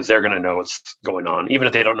staff, because they're going to know what's going on. Even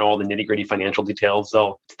if they don't know all the nitty gritty financial details,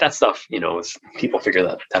 that stuff, people figure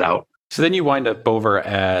that out. So then you wind up over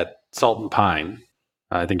at Salt and Pine.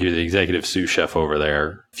 I think you're the executive sous chef over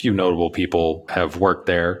there. A few notable people have worked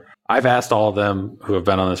there. I've asked all of them who have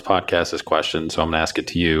been on this podcast this question, so I'm going to ask it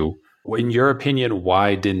to you. In your opinion,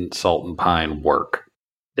 why didn't Salt and Pine work?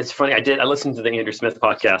 It's funny. I listened to the Andrew Smith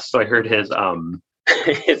podcast, so I heard his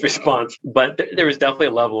his response. But there was definitely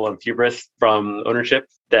a level of hubris from ownership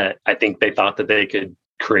that I think they thought that they could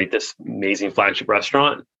create this amazing flagship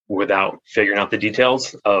restaurant without figuring out the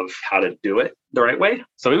details of how to do it the right way.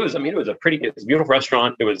 So it was a beautiful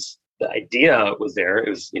restaurant. The idea was there. It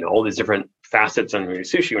was, all these different facets. And we do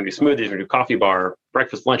sushi, we do smoothies, we do coffee bar,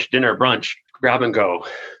 breakfast, lunch, dinner, brunch, grab and go,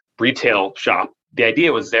 retail shop. The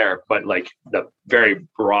idea was there, but like the very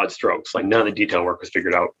broad strokes, like none of the detail work was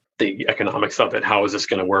figured out. The economics of it, how is this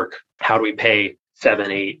going to work? How do we pay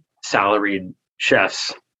 7, 8 salaried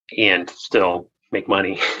chefs and still make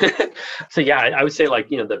money? So yeah, I would say like,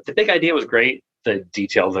 the big idea was great. The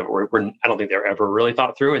details of it were I don't think they were ever really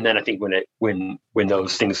thought through. And then I think when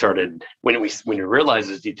those things started, when we realized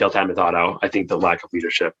those details hadn't been thought out, I think the lack of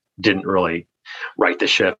leadership didn't really right the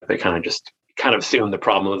ship. It kind of assumed the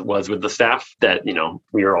problem was with the staff, that,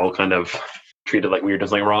 we were all kind of treated like we were doing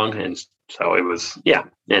something wrong. And so it was,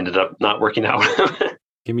 ended up not working out.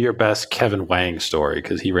 Give me your best Kevin Wang story,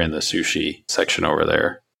 because he ran the sushi section over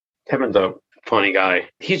there. Kevin's a funny guy.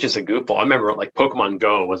 He's just a goofball. I remember like Pokemon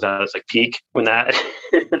Go was at its like peak when that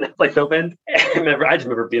place opened. I just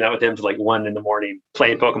remember being out with him till like 1 a.m,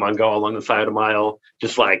 playing Pokemon Go along the side of a mile,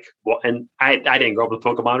 just like, and I didn't grow up with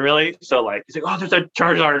Pokemon really. So like, he's like, oh, there's a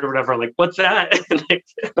Charizard or whatever. I'm like, what's that?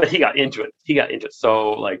 But he got into it.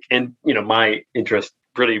 So like, and my interest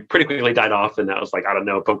pretty quickly died off, and I was like, I don't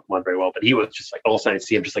know Pokemon very well, but he was just like, all of a sudden I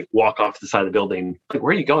see him just like walk off to the side of the building, like,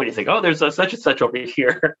 where are you going? He's like, oh, there's a such and such over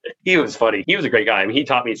here. He was funny. He was a great guy. I mean, he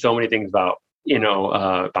taught me so many things about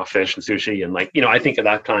fish and sushi, and like, I think at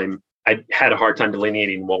that time I had a hard time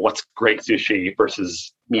delineating, well, what's great sushi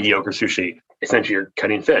versus mediocre sushi. Essentially, you're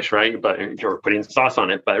cutting fish, right? But you're putting sauce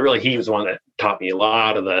on it. But really, he was the one that taught me a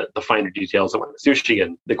lot of the finer details that went with sushi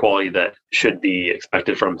and the quality that should be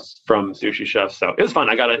expected from sushi chefs. So it was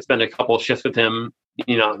fun. I got to spend a couple of shifts with him.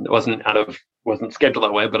 It wasn't scheduled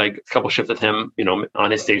that way, but a couple of shifts with him,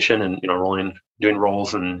 on his station, and doing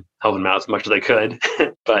rolls and helping him out as much as I could.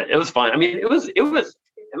 But it was fun. I mean,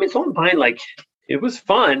 Salt and Pine, like, it was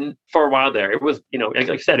fun for a while there. It was, like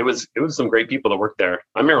I said, it was some great people that worked there.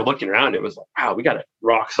 I remember looking around, it was like, wow, we got a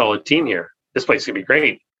rock solid team here. This place could be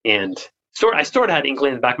great. And I sort of had inkling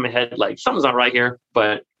in the back of my head, like, something's not right here,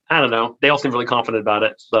 but I don't know. They all seemed really confident about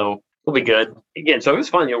it. So we'll be good. Again, so it was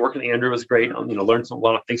fun. Working with Andrew was great. Learned a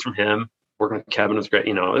lot of things from him. Working with Kevin was great.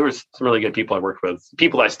 There was some really good people I worked with.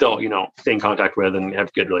 People I still, stay in contact with and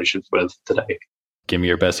have good relations with today. Give me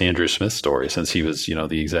your best Andrew Smith story, since he was,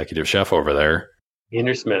 the executive chef over there.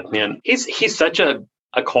 Andrew Smith, man, he's such a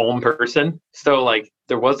calm person. So like,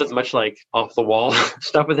 there wasn't as much like off the wall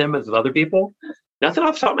stuff with him as with other people. Nothing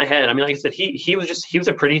off the top of my head. I mean, like I said, he was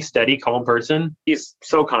a pretty steady, calm person. He's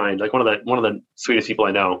so kind, like one of the sweetest people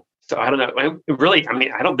I know. So I don't know.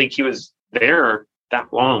 I don't think he was there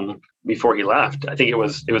that long before he left. I think it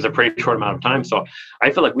was a pretty short amount of time. So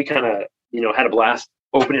I feel like we kind of, had a blast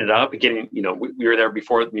opening it up and getting, we were there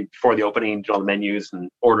before the opening, all the menus and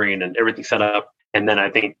ordering and everything set up. And then I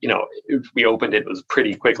think, we opened it was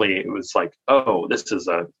pretty quickly. It was like, oh, this is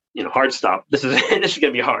a, hard stop. This is going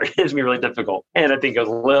to be hard. It's going to be really difficult. And I think it was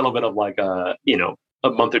a little bit of like a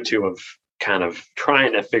month or two of kind of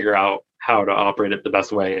trying to figure out how to operate it the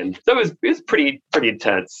best way. And so it was pretty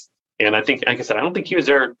intense. And I think, like I said, I don't think he was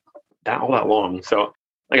there all that long. So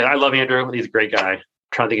like, I love Andrew. He's a great guy. I'm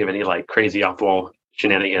trying to think of any like crazy off the wall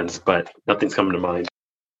shenanigans, but nothing's coming to mind.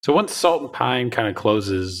 So once Salt and Pine kind of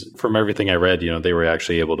closes, from everything I read, they were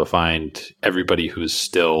actually able to find everybody who's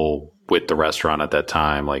still with the restaurant at that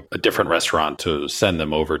time, like a different restaurant to send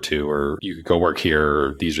them over to, or you could go work here,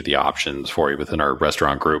 or these are the options for you within our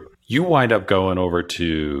restaurant group. You wind up going over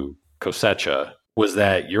to Cosecha. Was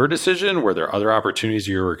that your decision? Were there other opportunities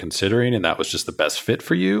you were considering and that was just the best fit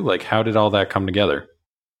for you? Like, how did all that come together?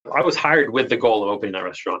 I was hired with the goal of opening that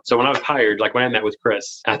restaurant. So when I was hired, like when I met with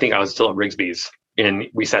Chris, I think I was still at Rigsby's. And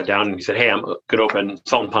we sat down and he said, hey, I'm going to open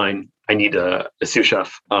Salt and Pine. I need a sous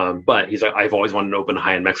chef. But he's like, I've always wanted to open a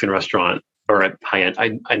high-end Mexican restaurant, or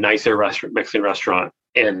a nicer Mexican restaurant.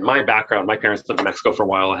 And my background, my parents lived in Mexico for a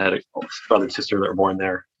while. I had a brother and sister that were born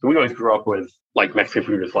there. So we always grew up with like Mexican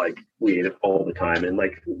food is like we ate it all the time, and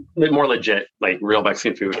like more legit, like real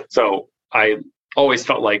Mexican food. So I always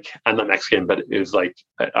felt like I'm not Mexican, but it was like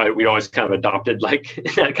we always kind of adopted like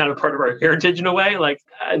that kind of part of our heritage in a way. Like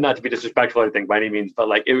not to be disrespectful or anything by any means, but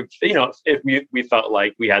like it, if we felt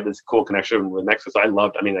like we had this cool connection with Mexico. So I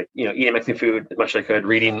loved, I mean, like eating Mexican food as much as I could,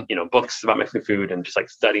 reading books about Mexican food and just like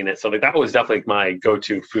studying it. So like that was definitely my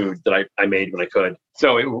go-to food that I made when I could.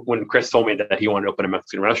 So when Chris told me that he wanted to open a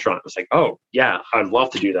Mexican restaurant, I was like, oh yeah, I'd love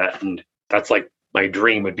to do that, and that's like my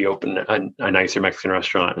dream would be open a nicer Mexican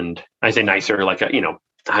restaurant. And I say nicer, like a,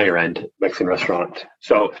 higher end Mexican restaurant.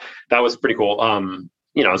 So that was pretty cool. I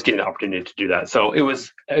was getting the opportunity to do that. So it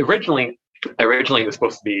was originally it was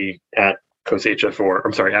supposed to be at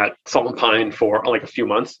Cosecha at Salt and Pine for like a few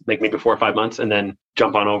months, like maybe 4 or 5 months, and then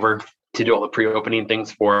jump on over to do all the pre-opening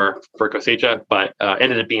things for Cosecha. But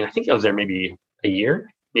ended up being, I think I was there maybe a year,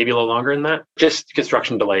 maybe a little longer than that. Just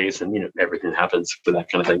construction delays and, everything happens for that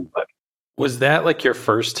kind of thing. But was that like your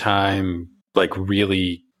first time like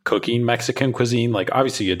really cooking Mexican cuisine? Like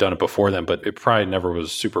obviously you'd done it before then, but it probably never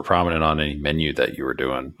was super prominent on any menu that you were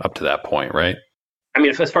doing up to that point, right? I mean,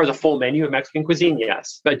 as far as a full menu of Mexican cuisine,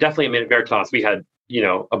 yes. But definitely at Veritas, we had,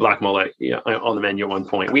 a black mullet on the menu at one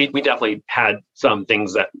point. We definitely had some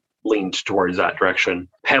things that leaned towards that direction.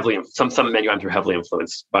 Heavily, some menu items were heavily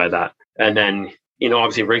influenced by that. And then,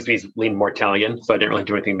 obviously Rigsby's leaned more Italian, so I didn't really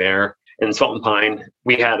do anything there. In Salt and Pine,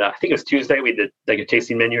 we had, I think it was Tuesday, we did like a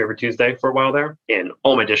tasting menu every Tuesday for a while there. And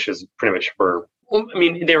all my dishes pretty much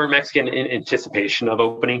they were Mexican in anticipation of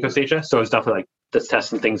opening Cosecha. So it was definitely like, let's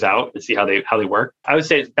test some things out and see how they work. I would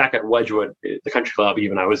say back at Wedgwood, the country club,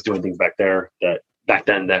 even I was doing things back there that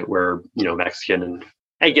were, Mexican. And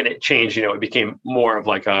again, it changed, it became more of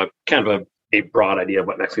like a kind of a broad idea of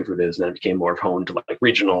what Mexican food is. And then it became more honed to like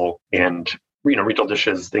regional and, regional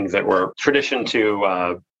dishes, things that were tradition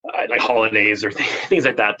to, like holidays or things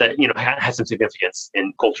like that has some significance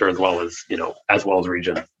in culture as well as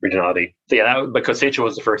regionality. So yeah, but Cosecha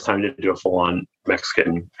was the first time to do a full-on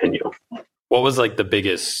Mexican menu. What was like the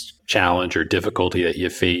biggest challenge or difficulty that you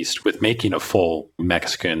faced with making a full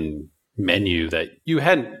Mexican menu that you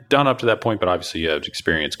hadn't done up to that point, but obviously you had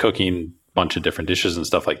experience cooking a bunch of different dishes and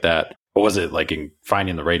stuff like that? What was it like in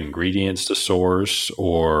finding the right ingredients to source,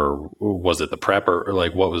 or was it the prep, or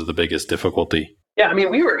like what was the biggest difficulty? Yeah, I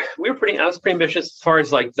mean, I was pretty ambitious as far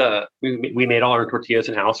as like we made all our tortillas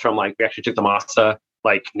in house from like, we actually took the masa,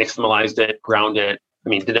 like nixtamalized it, ground it. I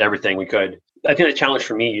mean, did everything we could. I think the challenge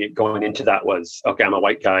for me going into that was, okay, I'm a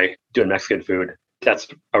white guy doing Mexican food. That's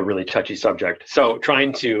a really touchy subject. So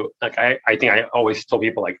trying to, like, I think I always told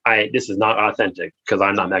people like, this is not authentic because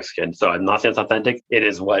I'm not Mexican. So I'm not saying it's authentic. It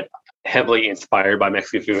is what heavily inspired by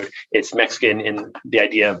Mexican food. It's Mexican in the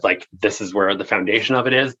idea of like, this is where the foundation of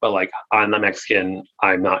it is, but like, I'm not Mexican.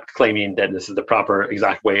 I'm not claiming that this is the proper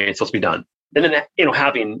exact way it's supposed to be done. And then,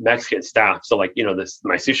 having Mexican staff. So like,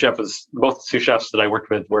 my sous chef both sous chefs that I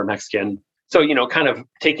worked with were Mexican. So, kind of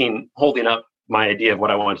holding up my idea of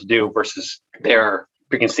what I wanted to do versus their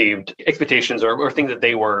preconceived expectations or things that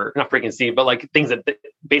they were not preconceived, but like things that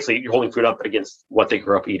basically you're holding food up against what they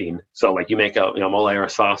grew up eating. So like you make a mole or a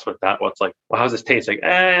sauce with that. What's like, well, how's this taste? Like,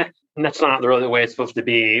 that's not really the way it's supposed to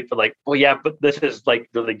be. But like, well, yeah, but this is like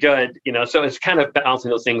really good, So it's kind of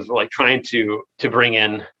balancing those things, like trying to bring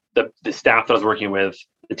in the staff that I was working with,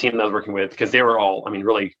 the team that I was working with, because they were all,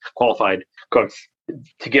 really qualified cooks,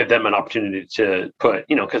 to give them an opportunity to put,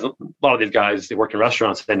 because a lot of these guys, they work in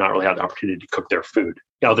restaurants, they not really have the opportunity to cook their food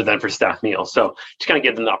other than for staff meals. So to kind of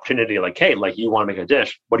give them the opportunity, like, hey, like you want to make a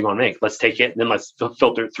dish, what do you want to make? Let's take it. And then let's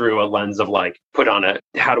filter it through a lens of like, put on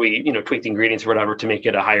how do we, tweak the ingredients or whatever to make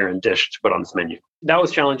it a higher end dish to put on this menu. That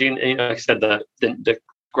was challenging. And, like I said, the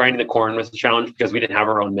grinding the corn was a challenge because we didn't have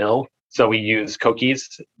our own mill. So we use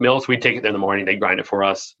Koki's mills. We'd take it there in the morning. They grind it for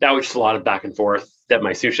us. That was just a lot of back and forth that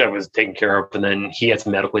my sous chef was taking care of. And then he had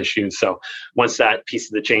some medical issues. So once that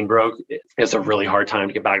piece of the chain broke, it's a really hard time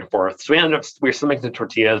to get back and forth. So we were still making the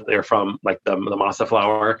tortillas. They're from like the masa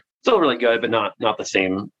flour. Still really good, but not the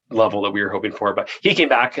same level that we were hoping for. But he came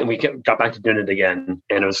back and we got back to doing it again.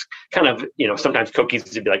 And it was kind of, sometimes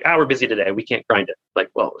Koki's would be like, we're busy today. We can't grind it. Like,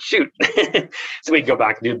 well, shoot. So we'd go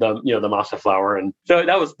back and do the masa flour. And so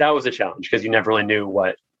that was a challenge because you never really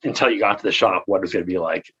knew until you got to the shop, what it was going to be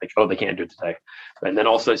like, oh, they can't do it today. And then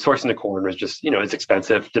also sourcing the corn was just, it's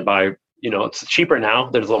expensive to buy. It's cheaper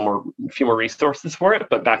now. There's a few more resources for it.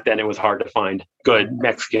 But back then it was hard to find good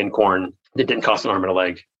Mexican corn that didn't cost an arm and a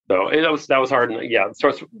leg. So that was hard. And yeah,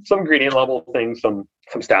 so some ingredient level things, some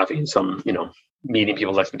staffing, some, meeting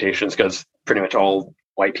people's expectations, because pretty much all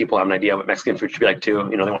white people have an idea what Mexican food should be like too.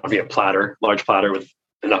 They want to be a large platter with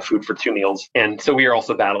enough food for 2 meals. And so we are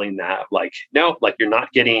also battling that, like, no, like you're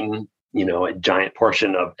not getting a giant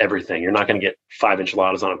portion of everything. You're not going to get 5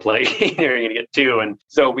 enchiladas on a plate. You're going to get 2. And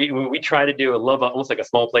so we try to do almost like a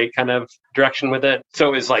small plate kind of direction with it.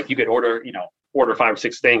 So it's like you could order 5 or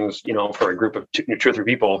 6 things, for a group of 2 or 3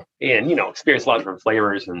 people and, experience a lot of different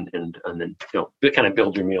flavors and then, kind of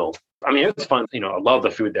build your meal. I mean, it was fun. I love the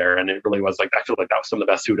food there. And it really was I feel like that was some of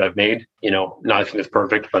the best food I've made. Nothing is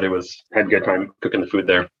perfect, but had a good time cooking the food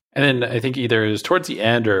there. And then I think either it was towards the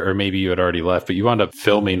end or maybe you had already left, but you wound up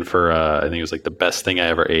filming for, I think it was like the best thing I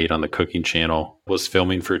ever ate on the cooking channel. Was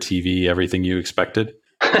filming for TV everything you expected?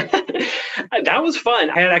 That was fun.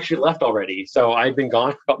 I had actually left already. So I'd been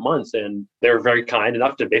gone for a couple months and they were very kind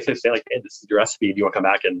enough to basically say like, hey, this is the recipe. Do you want to come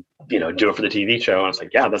back and, do it for the TV show? And I was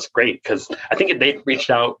like, yeah, that's great. Because I think they reached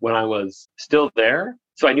out when I was still there.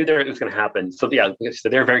 So I knew it was going to happen. So yeah, so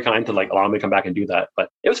they were very kind to allow me to come back and do that. But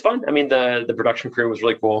it was fun. I mean, the production crew was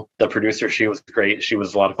really cool. The producer, she was great. She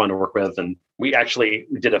was a lot of fun to work with. And we actually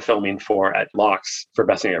did a filming at Locks for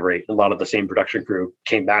Best Thing I Ever Ate. A lot of the same production crew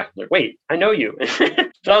came back like, wait, I know you.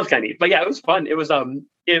 So that was kind of neat. But yeah, it was fun. It was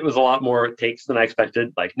a lot more takes than I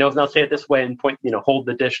expected. Like, no, now say it this way and point, hold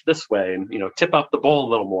the dish this way and, tip up the bowl a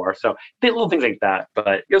little more. So little things like that.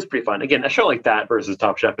 But it was pretty fun. Again, a show like that versus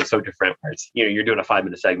Top Chef is so different. Where it's, you're doing a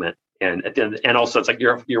 5-minute segment. And at the end, and also it's like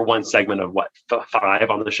you're one segment of 5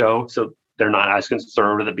 on the show. So they're not as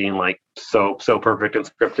concerned with it being like so perfect and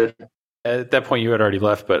scripted. At that point, you had already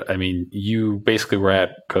left, but I mean, you basically were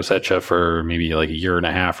at Cosecha for maybe like a year and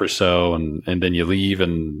a half or so, and then you leave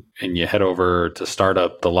and you head over to start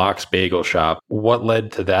up the Locks Bagel Shop. What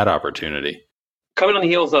led to that opportunity? Coming on the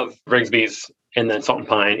heels of Rigsby's and then Salt and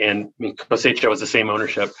Pine, and Cosecha was the same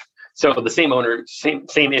ownership. So the same owner,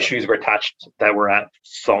 same issues were attached that were at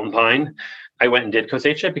Salt and Pine. I went and did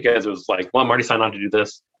Cosecha because it was like, well, I'm already signed on to do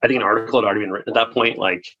this. I think an article had already been written at that point,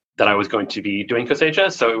 like that I was going to be doing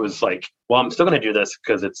Cosecha. So it was like, well, I'm still going to do this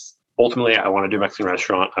because it's ultimately I want to do a Mexican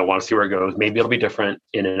restaurant. I want to see where it goes. Maybe it'll be different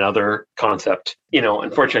in another concept.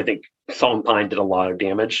 Unfortunately, I think Salt and Pine did a lot of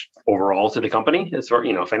damage overall to the company, as far,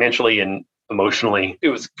 financially and emotionally. It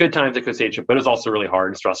was good times at Cosecha, but it was also really hard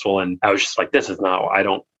and stressful. And I was just like, I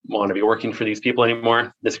don't want to be working for these people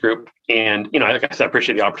anymore, this group. And, like I said, I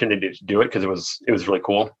appreciate the opportunity to do it because it was really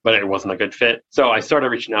cool, but it wasn't a good fit. So I started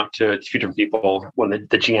reaching out to a few different people. When the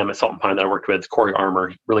GM at Salt and Pine that I worked with, Corey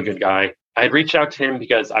Armour, really good guy. I had reached out to him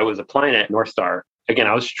because I was applying at North Star. Again,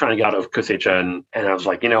 I was trying to get out of Cosecha and I was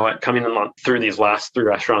like, you know what, coming through these last 3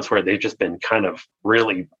 restaurants where they've just been kind of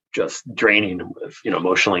really just draining,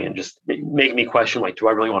 emotionally, and just make me question, like, do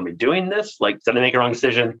I really want to be doing this? Like, did I make a wrong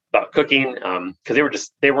decision about cooking?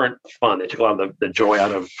 Because they weren't fun. They took a lot of the joy at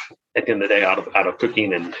the end of the day, out of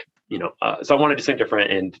cooking. And, so I wanted to do something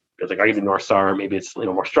different. And I was like, I'll give you North Star. Maybe it's,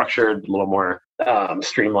 more structured, a little more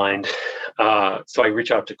streamlined. So I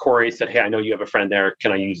reached out to Corey, said, hey, I know you have a friend there.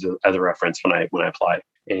 Can I use it as a reference when I apply?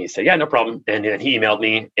 And he said, yeah, no problem. And then he emailed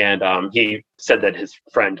me and he said that his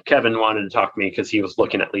friend Kevin wanted to talk to me because he was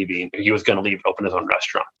looking at leaving. He was going to leave, open his own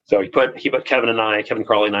restaurant. So he put Kevin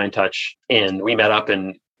Crawley and I in touch, and we met up.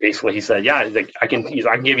 And basically he said, yeah, like, I can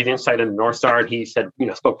give you the insight into North Star. And he said,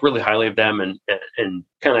 spoke really highly of them and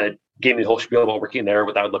kind of gave me the whole spiel about working there,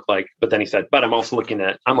 what that would look like. But then he said, but I'm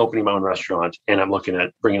opening my own restaurant and I'm looking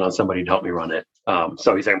at bringing on somebody to help me run it.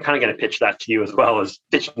 So he's like, I'm kind of going to pitch that to you as well as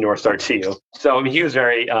pitching North Star to you. So I mean, he was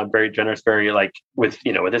very, very generous, very like with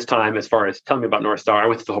his time as far as telling me about North Star. I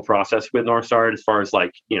went through the whole process with North Star as far as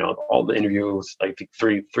like, all the interviews, like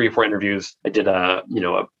three or four interviews. I did a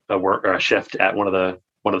shift at one of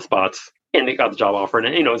the spots. And they got the job offer. And,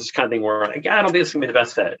 it's this kind of thing where like, I don't think this can be the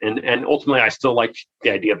best fit. And ultimately, I still like the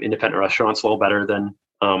idea of independent restaurants a little better than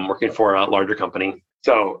working for a larger company.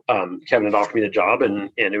 So Kevin had offered me the job.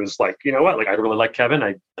 And it was like, you know what? Like, I really like Kevin.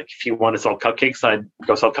 If he wanted to sell cupcakes, I'd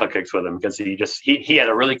go sell cupcakes with him because he had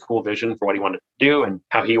a really cool vision for what he wanted to do and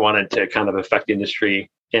how he wanted to kind of affect the industry.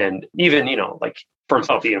 And even, like for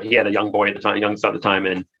himself, he had a young boy at the time, youngest at the time,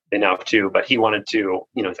 and they now have 2, but he wanted to,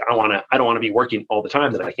 I don't want to be working all the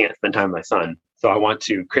time that I can't spend time with my son. So I want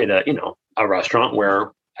to create a restaurant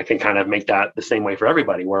where I can kind of make that the same way for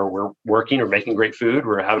everybody, where we're working or making great food,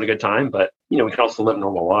 we're having a good time, but, we can also live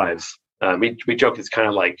normal lives. We joke it's kind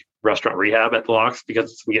of like restaurant rehab at the Locks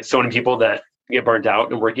because we get so many people that get burned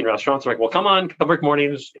out and working in restaurants. They're like, well, come on, come work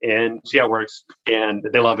mornings and see how it works. And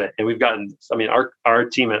they love it. And we've gotten, our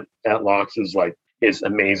team at Locks is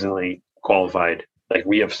amazingly qualified. Like,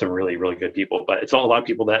 we have some really, really good people, but it's all a lot of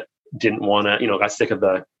people that didn't want to, got sick of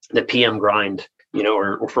the PM grind,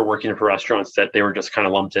 or for working for restaurants, that they were just kind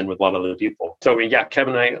of lumped in with a lot of other people. So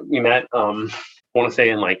Kevin and we met, I want to say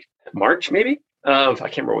in like March, maybe. I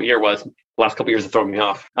can't remember what year it was. The last couple of years have thrown me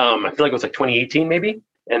off. I feel like it was like 2018 maybe.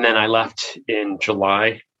 And then I left in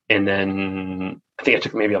July And then I think I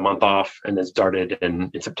took maybe a month off and then started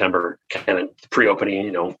in September, kind of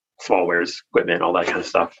pre-opening, small wares, equipment, all that kind of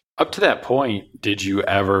stuff. Up to that point, did you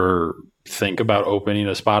ever think about opening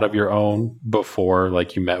a spot of your own before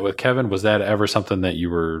like you met with Kevin? Was that ever something that you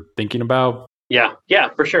were thinking about? Yeah,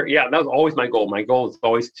 for sure. Yeah, that was always my goal. My goal was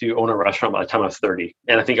always to own a restaurant by the time I was 30.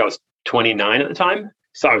 And I think I was 29 at the time.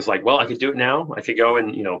 So I was like, well, I could do it now. I could go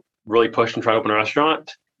and, really push and try to open a restaurant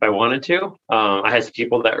if I wanted to. I had some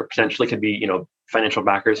people that potentially could be, financial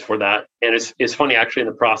backers for that. And it's funny, actually, in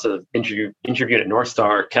the process of interviewing at North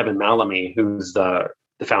Star, Kevin Malamy, who's the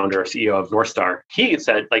founder or CEO of North Star, he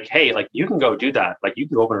said, like, hey, like, you can go do that. Like, you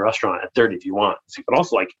can go open a restaurant at 30 if you want. But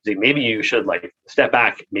also, like, maybe you should, like, step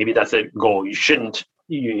back. Maybe that's a goal. You shouldn't.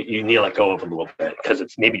 You need to let go of it a little bit because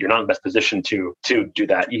it's maybe you're not in the best position to do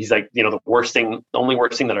that. He's like, the only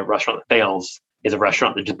worst thing that a restaurant that fails is a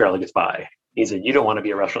restaurant that just barely gets by. He said, you don't want to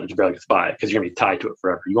be a restaurant that just barely gets by because you're going to be tied to it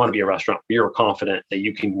forever. You want to be a restaurant where you're confident that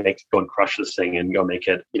you can go and crush this thing and go make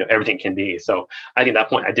it, everything can be. So I think at that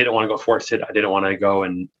point, I didn't want to go force it. I didn't want to go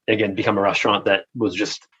and, again, become a restaurant that was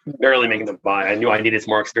just barely making them buy. I knew I needed some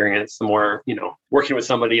more experience, some more, working with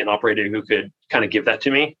somebody, an operator who could kind of give that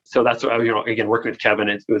to me. So that's what again, working with Kevin,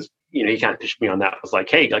 it was, he kind of pitched me on that. I was like,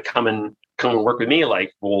 hey, like, come and work with me.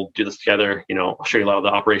 Like, we'll do this together. I'll show you a lot of the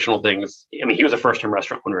operational things. I mean, he was a first-time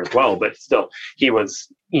restaurant owner as well, but still, he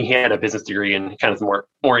had a business degree and kind of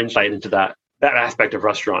more insight into that aspect of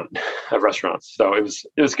restaurants. So it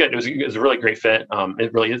was good. It was a really great fit.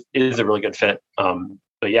 It really is a really good fit.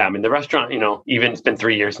 But yeah, I mean, the restaurant, even it's been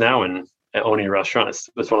 3 years now, and owning a restaurant is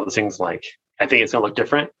one of those things. Like, I think it's gonna look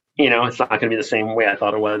different. It's not going to be the same way I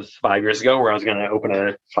thought it was 5 years ago, where I was going to open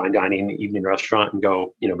a fine dining evening restaurant and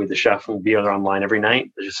go, be the chef and be there online every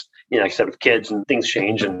night. It's just, like I said, with kids and things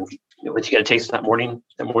change, and once you get a taste of that morning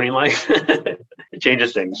life, it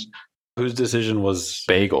changes things. Whose decision was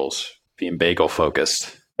bagels, being bagel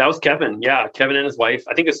focused? That was Kevin. Yeah, Kevin and his wife.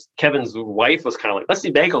 I think Kevin's wife was kind of like, let's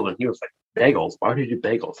do bagels. And he was like, bagels? Why do you do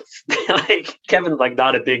bagels? Like, Kevin's like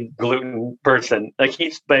not a big gluten person. Like, he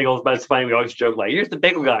eats bagels, but it's funny. We always joke, like, here's the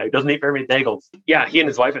bagel guy who doesn't eat very many bagels. Yeah, he and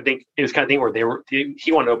his wife, I think it was kind of thing where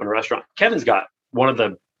he wanted to open a restaurant. Kevin's got one of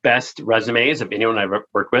the best resumes of anyone I've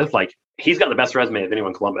worked with. Like, he's got the best resume of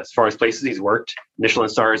anyone in Columbus as far as places he's worked, Michelin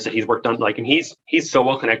stars that he's worked on. Like, and he's so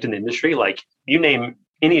well connected in the industry. Like, you name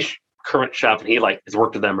any current chef and he has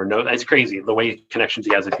worked with them or no, it's crazy the way connections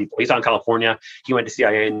he has with people. He's out in California. He went to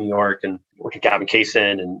CIA in New York and worked with Gavin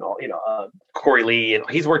Kaysen and Corey Lee, and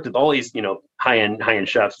he's worked with all these high-end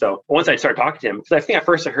chefs. So once I started talking to him, because I think at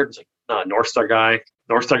first I heard it was like North Star guy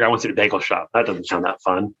wants to do a bagel shop. That doesn't sound that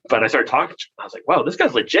fun. But I started talking to him. I was like, wow, this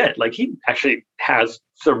guy's legit. Like, he actually has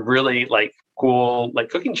some really cool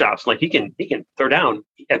cooking chops. Like, he can throw down.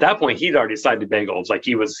 At that point, he'd already decided to do bagels. Like,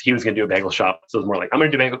 he was going to do a bagel shop. So it was more like, I'm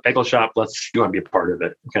going to do a bagel shop. You want to be a part of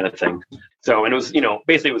it, kind of thing. So, and it was,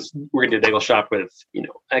 basically we're going to do a bagel shop with,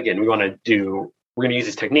 again, we're going to use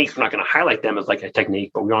these techniques. We're not going to highlight them as like a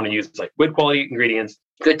technique, but we want to use like good quality ingredients,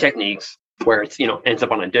 good techniques, where it's, ends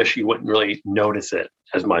up on a dish. You wouldn't really notice it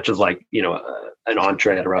as much as like, an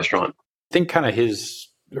entree at a restaurant. I think kind of his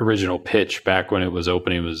original pitch back when it was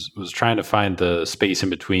opening was trying to find the space in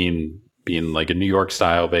between being like a New York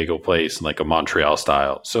style bagel place and like a Montreal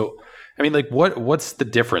style. So, I mean, like what's the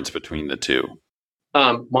difference between the two?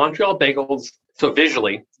 Montreal bagels, so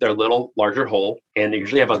visually, they're a little larger whole, and they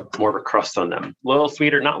usually have more of a crust on them. A little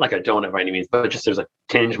sweeter, not like a donut by any means, but just there's a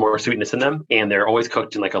tinge more sweetness in them, and they're always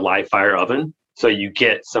cooked in like a live fire oven. So you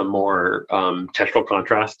get some more textural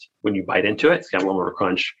contrast when you bite into it. It's got a little more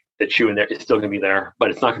crunch. The chew in there is still going to be there,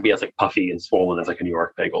 but it's not going to be as like puffy and swollen as like a New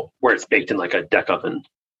York bagel, where it's baked in like a deck oven.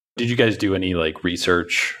 Did you guys do any like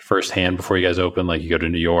research firsthand before you guys opened? Like, you go to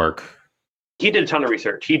New York? He did a ton of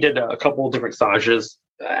research. He did a couple of different stages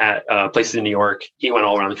at places in New York. He went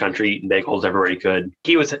all around the country eating bagels everywhere he could.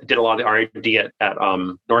 He did a lot of the R&D at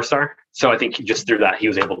North Star. So I think just through that, he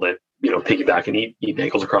was able to, piggyback and eat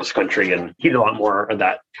bagels across the country. And he did a lot more of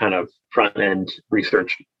that kind of front end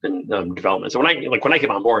research and development. So when I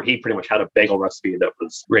came on board, he pretty much had a bagel recipe that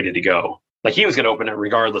was ready to go. Like, he was going to open it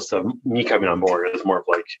regardless of me coming on board. It was more of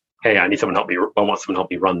like, hey, I want someone to help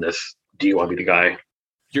me run this. Do you want to be the guy?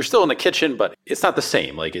 You're still in the kitchen, but it's not the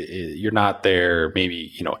same. Like, you're not there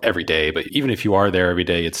maybe, every day, but even if you are there every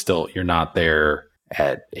day, it's still, you're not there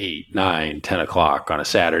at 8, 9, 10 o'clock on a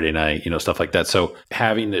Saturday night, stuff like that. So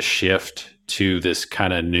having this shift to this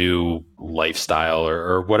kind of new lifestyle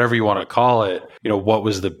or whatever you want to call it, what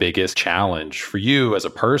was the biggest challenge for you as a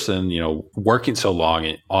person, working so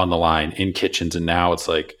long on the line in kitchens? And now it's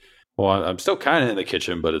like, well, I'm still kind of in the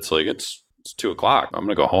kitchen, but it's like, it's 2 o'clock. I'm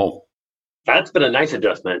going to go home. That's been a nice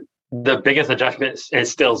adjustment. The biggest adjustment, and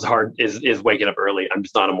still is hard, is waking up early. I'm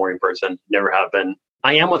just not a morning person. Never have been.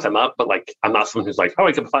 I am once I'm up, but like I'm not someone who's like, I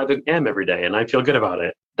wake up at 5 a.m. every day and I feel good about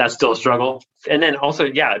it. That's still a struggle. And then also,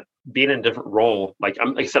 yeah, being in a different role, like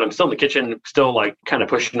I said, I'm still in the kitchen, still like kind of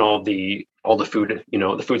pushing all the food,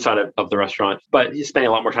 the food side of the restaurant, but spending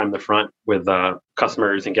a lot more time in the front with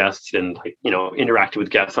customers and guests, and like, interacting with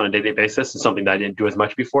guests on a day-to-day basis is something that I didn't do as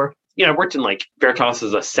much before. I worked in like Veritas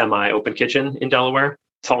is a semi-open kitchen in Delaware.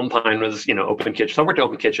 Salt and Pine was, open kitchen. So I worked at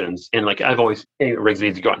open kitchens, and like I've always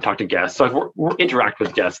Wrigley to go out and talk to guests. So I've interact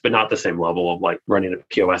with guests, but not the same level of like running a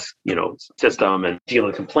POS, system and dealing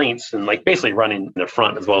with complaints and like basically running the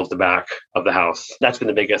front as well as the back of the house. That's been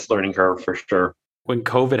the biggest learning curve for sure. When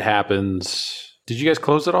COVID happens, did you guys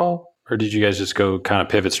close it all, or did you guys just go kind of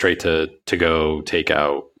pivot straight to go take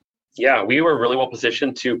out? Yeah, we were really well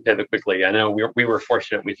positioned to pivot quickly. I know we were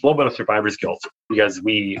fortunate with a little bit of survivor's guilt because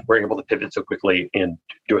we were able to pivot so quickly and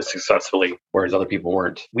do it successfully, whereas other people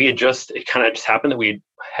weren't. It kind of just happened that we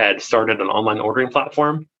had started an online ordering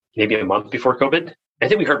platform maybe a month before COVID. I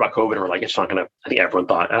think we heard about COVID and we're like, it's not going to, I think everyone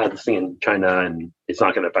thought, this thing in China and it's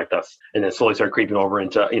not going to affect us. And then slowly started creeping over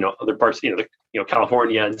into, other parts,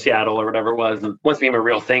 California and Seattle or whatever it was. And once it became a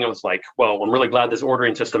real thing, it was like, well, I'm really glad this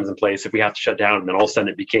ordering system's in place if we have to shut down. And then all of a sudden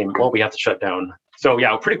it became, well, we have to shut down. So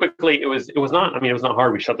yeah, pretty quickly it was not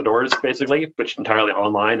hard. We shut the doors basically, switched entirely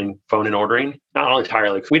online and phone and ordering. Not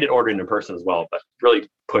entirely, because we did ordering in person as well, but really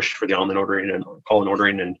pushed for the online ordering and call and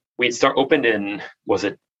ordering. And we'd opened in, was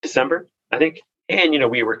it December, I think? And,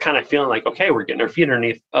 we were kind of feeling like, okay, we're getting our feet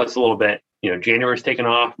underneath us a little bit. January's taken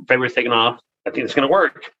off, February's taken off. I think it's going to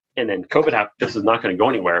work. And then COVID happened. This is not going to go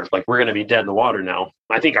anywhere. Like, we're going to be dead in the water now.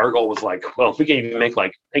 I think our goal was like, well, if we can even make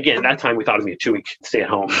again, at that time, we thought it would be a 2-week stay at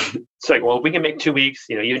home. It's like, well, if we can make 2 weeks,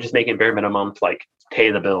 even just making bare minimum, like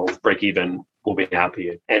pay the bills, break even, we'll be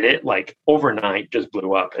happy. And it overnight just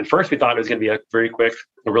blew up. And first we thought it was going to be a very quick,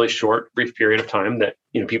 a really short, brief period of time that,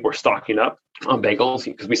 people were stocking up on bagels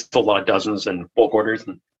because we sold a lot of dozens and bulk orders.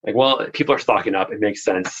 And people are stocking up. It makes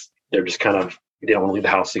sense. They're just kind of, they don't want to leave the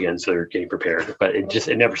house again, so they're getting prepared. But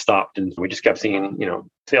it never stopped, and we just kept seeing,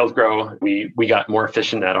 sales grow. We got more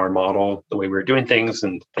efficient at our model, the way we were doing things,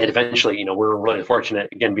 and eventually, we were really fortunate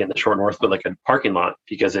again being in the short north with like a parking lot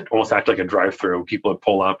because it almost acted like a drive-through. People would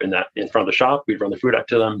pull up in front of the shop. We'd run the food up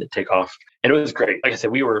to them, they'd take off, and it was great. Like I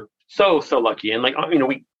said, we were so lucky, and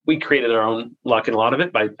we created our own luck in a lot of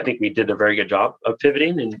it, but I think we did a very good job of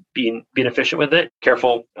pivoting and being efficient with it,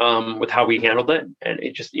 careful with how we handled it. And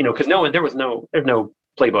it just, because there's no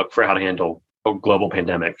playbook for how to handle a global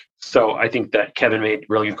pandemic. So I think that Kevin made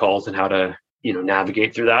really good calls on how to,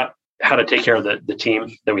 navigate through that, how to take care of the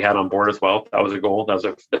team that we had on board as well. That was a goal. That was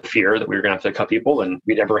a fear that we were going to have to cut people, and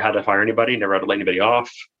we never had to fire anybody, never had to lay anybody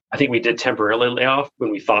off. I think we did temporarily lay off when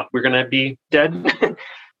we thought we were going to be dead.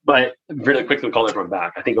 But really quickly we called everyone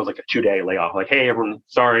back. I think it was like a 2-day layoff. Like, hey, everyone,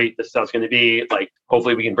 sorry, this is how it's going to be. Like,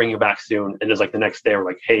 hopefully we can bring you back soon. And it was like the next day we're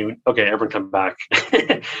like, hey, okay, everyone come back.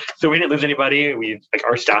 So we didn't lose anybody.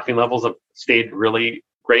 Our staffing levels have stayed really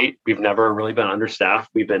great. We've never really been understaffed.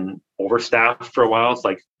 We've been overstaffed for a while.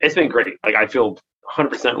 It's been great. Like, I feel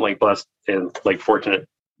 100% blessed and fortunate.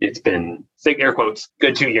 It's been, say air quotes,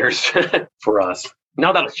 good 2 years for us.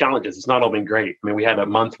 Now that it's challenges, it's not all been great. I mean, we had a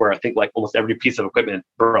month where I think almost every piece of equipment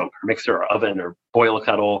broke, our mixer, our oven, our boil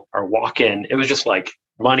kettle, our walk-in. It was just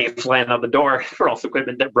money flying out the door for all this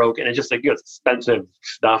equipment that broke. And it's just expensive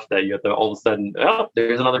stuff that you have to all of a sudden,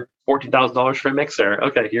 there's another $14,000 for a mixer.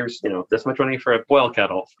 Okay, here's, this much money for a boil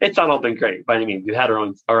kettle. It's not all been great by any means. We've had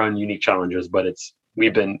our own unique challenges, but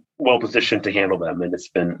we've been well positioned to handle them. And it's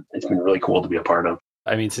been really cool to be a part of.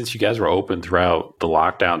 I mean, since you guys were open throughout the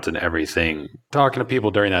lockdowns and everything, talking to people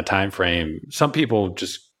during that time frame, some people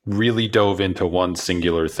just really dove into one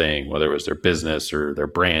singular thing, whether it was their business or their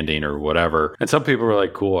branding or whatever. And some people were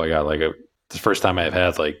like, cool, I got the first time I've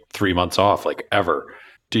had 3 months off, ever.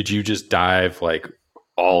 Did you just dive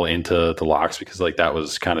all into the locks because that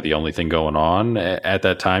was kind of the only thing going on at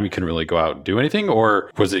that time? You couldn't really go out and do anything? Or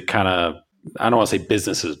was it kind of, I don't want to say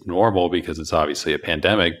business is normal because it's obviously a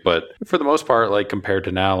pandemic, but for the most part, compared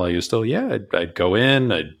to now, you still, I'd go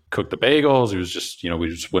in, I'd cook the bagels. It was just, we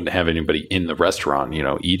just wouldn't have anybody in the restaurant,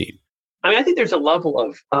 eating. I mean, I think there's a level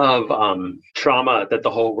of trauma that the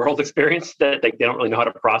whole world experienced that they don't really know how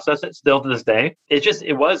to process it still to this day.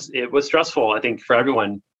 It was stressful, I think, for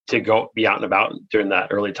everyone to go be out and about during that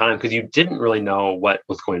early time because you didn't really know what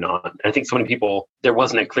was going on. And I think so many people, there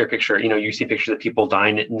wasn't a clear picture. You see pictures of people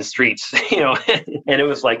dying in the streets, and it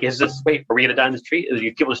was are we going to die in the street? Are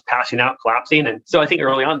people just passing out, collapsing? And so I think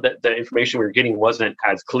early on the information we were getting wasn't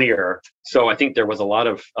as clear. So I think there was a lot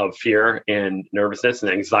of fear and nervousness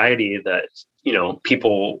and anxiety that,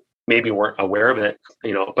 people maybe weren't aware of it,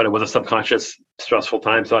 but it was a subconscious, stressful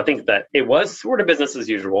time. So I think that it was sort of business as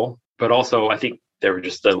usual, but also I think there was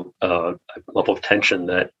just a level of tension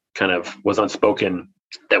that kind of was unspoken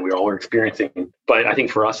that we all were experiencing. But I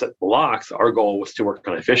think for us at the Locks, our goal was to work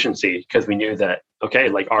on efficiency because we knew that, okay,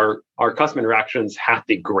 like our customer interactions have to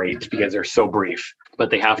be great because they're so brief, but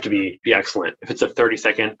they have to be excellent. If it's a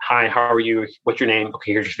 30-second, hi, how are you? What's your name?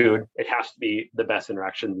 Okay, here's your food. It has to be the best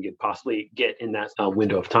interaction we could possibly get in that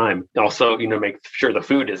window of time. Also, make sure the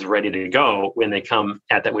food is ready to go when they come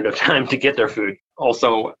at that window of time to get their food.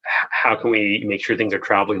 Also, how can we make sure things are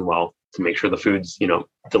traveling well to make sure the food's,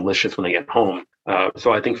 delicious when they get home?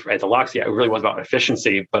 So I think at the Locks, it really was about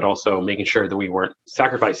efficiency, but also making sure that we weren't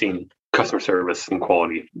sacrificing customer service and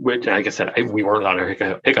quality, which, like I said, we weren't without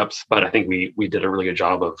our hiccups, but I think we did a really good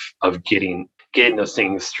job of getting those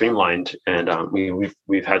things streamlined. And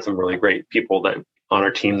we've had some really great people that on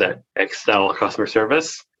our team that excel at customer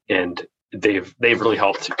service, and they've really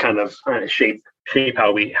helped kind of shape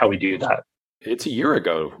how we do that. It's a year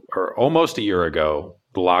ago, or almost a year ago,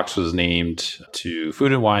 the Locks was named to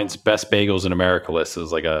Food and Wine's Best Bagels in America list. It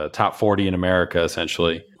was like a top 40 in America,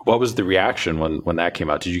 essentially. What was the reaction when that came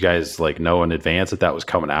out? Did you guys know in advance that was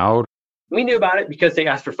coming out? We knew about it because they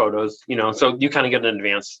asked for photos, so you kind of get an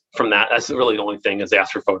advance from that. That's really the only thing is they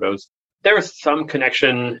asked for photos. There was some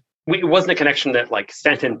connection. It wasn't a connection that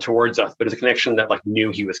sent him towards us, but it was a connection that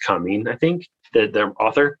knew he was coming, I think, the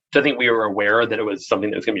author. So I think we were aware that it was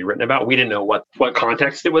something that was going to be written about. We didn't know what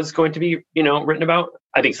context it was going to be, written about.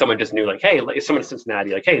 I think someone just knew hey, someone in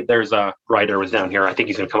Cincinnati, hey, there's a writer was down here. I think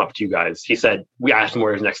he's going to come up to you guys. He said, we asked him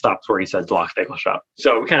where his next stop's where he said the Locks Bagel Shop.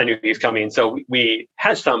 So we kind of knew he was coming. So we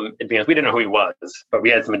had some advance. We didn't know who he was, but we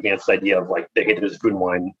had some advanced idea of hey, there's a Food and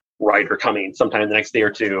Wine writer coming sometime the next day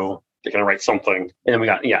or two. They're going to write something. And then we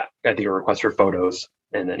got, I think a request for photos.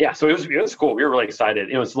 And then, so it was cool. We were really excited.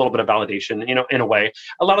 It was a little bit of validation, in a way.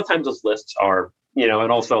 A lot of times those lists are,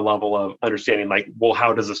 and also a level of understanding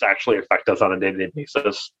how does this actually affect us on a day-to-day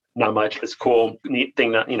basis? Not much. It's cool. Neat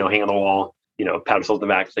thing that, hang on the wall, pat ourselves on the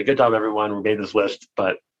back. Say, good job, everyone. We made this list.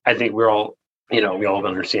 But I think we're all, we all have an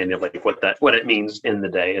understanding of what it means in the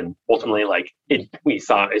day. And ultimately, we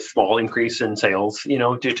saw a small increase in sales,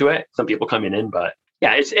 due to it. Some people coming in, but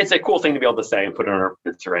yeah, it's a cool thing to be able to say and put it on our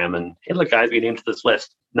Instagram and, hey, look, guys, we named to this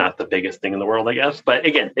list. Not the biggest thing in the world, I guess. But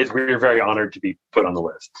again, we're very honored to be put on the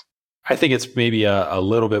list. I think it's maybe a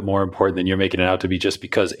little bit more important than you're making it out to be just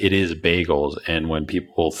because it is bagels. And when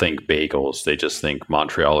people think bagels, they just think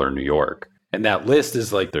Montreal or New York. And that list is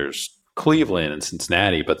there's Cleveland and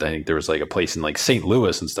Cincinnati, but I think there was a place in St.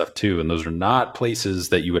 Louis and stuff too. And those are not places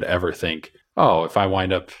that you would ever think, oh, if I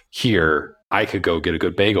wind up here, I could go get a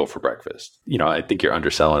good bagel for breakfast. I think you're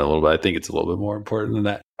underselling it a little bit. I think it's a little bit more important than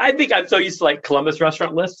that. I think I'm so used to Columbus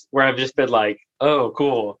restaurant lists where I've just been oh,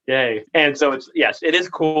 cool. Yay. And so it is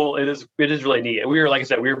cool. It is really neat. And we were, like I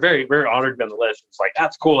said, we were very, very honored to be on the list. It's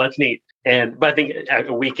that's cool. That's neat. But I think at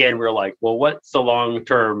a weekend, we were well, what's the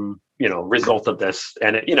long-term, result of this?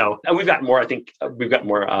 And, and we've got more, I think we've got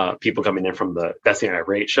more people coming in from the Best Thing I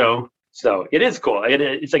Rate show. So it is cool.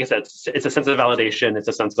 It's like I said, it's a sense of validation. It's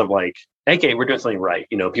a sense of okay, we're doing something right.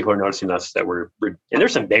 People are noticing us that we're and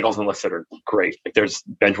there's some bagels on the list that are great. There's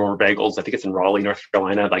Benchwarmer Bagels. I think it's in Raleigh, North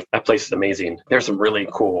Carolina. That place is amazing. There's some really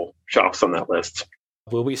cool shops on that list.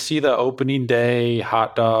 Will we see the opening day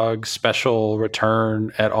hot dog special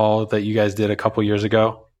return at all that you guys did a couple years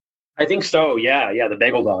ago? I think so. Yeah. The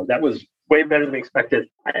bagel dog. That was way better than we expected.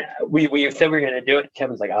 We said we were going to do it.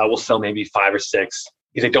 Kevin's we'll sell maybe 5 or 6.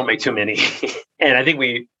 He's don't make too many. And I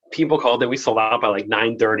think people called it. We sold out by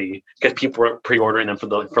 9:30 because people were pre-ordering them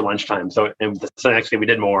for lunchtime. So the next day we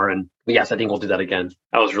did more. And yes, I think we'll do that again.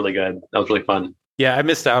 That was really good. That was really fun. Yeah, I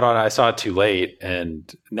missed out on it. I saw it too late.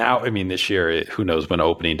 And now, this year, who knows when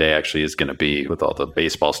opening day actually is going to be with all the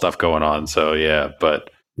baseball stuff going on. So yeah, but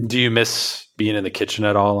do you miss being in the kitchen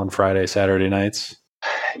at all on Friday, Saturday nights?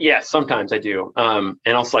 Yeah, sometimes I do. And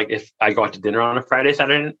also, if I go out to dinner on a Friday,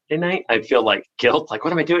 Saturday night, I feel guilt.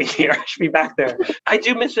 What am I doing here? I should be back there. I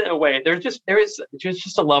do miss it in a way. There is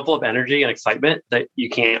just a level of energy and excitement that you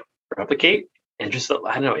can't replicate. And just,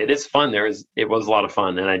 I don't know, it is fun. It was a lot of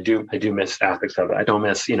fun. And I do miss aspects of it. I don't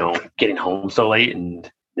miss, getting home so late and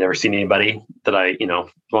never seeing anybody that I,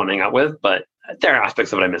 want to hang out with. But there are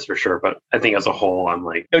aspects of it I miss for sure. But I think as a whole, I'm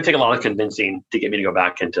it would take a lot of convincing to get me to go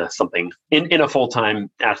back into something in a full-time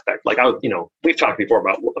aspect. We've talked before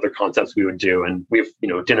about what other concepts we would do. And we've,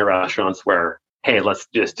 dinner restaurants where, hey, let's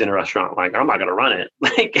just dinner restaurant. I'm not going to run it.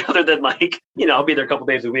 Other than I'll be there a couple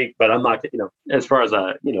days a week, but I'm not, as far as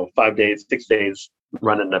 5 days, 6 days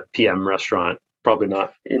running a PM restaurant, probably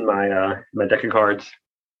not in my deck of cards.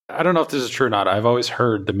 I don't know if this is true or not. I've always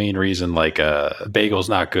heard the main reason like a bagel's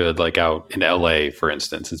not good, like out in LA, for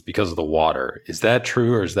instance, is because of the water. Is that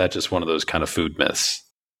true, or is that just one of those kind of food myths?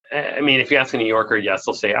 I mean, if you ask a New Yorker, yes,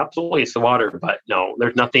 they'll say absolutely it's the water, but no,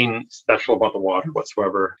 there's nothing special about the water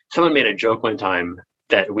whatsoever. Someone made a joke one time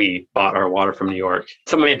that we bought our water from New York.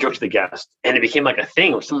 Someone made a joke to the guest, and it became like a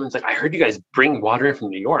thing where someone's like, I heard you guys bring water in from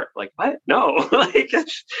New York. Like, what? No. Like, I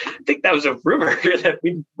think that was a rumor that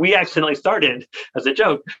we accidentally started as a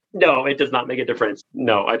joke. No, it does not make a difference.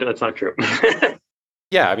 No, that's not true.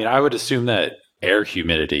 Yeah, I mean, I would assume that air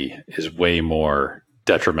humidity is way more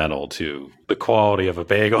detrimental to the quality of a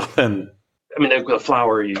bagel than... I mean, the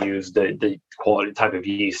flour you use, the quality type of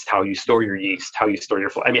yeast, how you store your yeast, how you store your,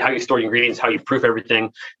 how you store your ingredients, how you proof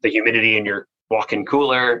everything, the humidity in your walk-in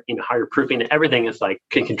cooler, how you're proofing, everything is like,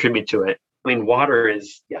 can contribute to it. I mean, water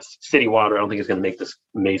is, yes, city water, I don't think is going to make this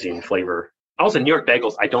amazing flavor. Also, New York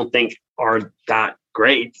bagels, I don't think are that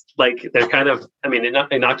great. Like, they're kind of, I mean, not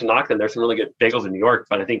to knock them, there's some really good bagels in New York,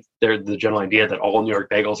 but I think they're the general idea that all New York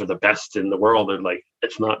bagels are the best in the world. They're like,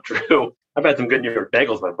 it's not true. I've had some good New York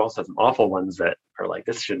bagels, but I've also had some awful ones that are like,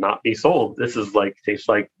 this should not be sold. This is like, tastes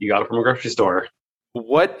like you got it from a grocery store.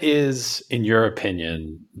 What is, in your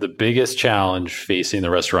opinion, the biggest challenge facing the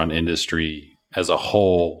restaurant industry as a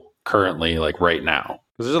whole currently, like right now?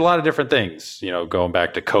 Because there's a lot of different things, going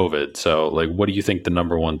back to COVID. So, like, what do you think the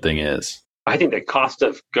number one thing is? I think the cost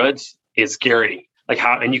of goods is scary. Like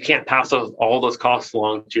and you can't pass all those costs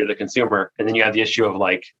along to the consumer. And then you have the issue of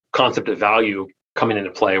like concept of value coming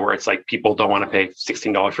into play, where it's like people don't want to pay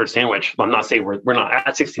 $16 for a sandwich. I'm not saying we're not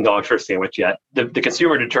at $16 for a sandwich yet. The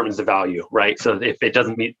consumer determines the value, right? So if it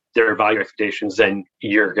doesn't meet their value expectations, then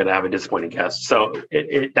you're going to have a disappointing guest. So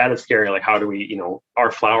that is scary. Like, how do we,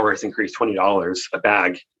 our flour has increased $20 a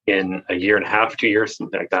bag in a year and a half, 2 years,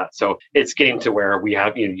 something like that. So it's getting to where we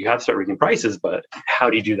have, you have to start raising prices, but how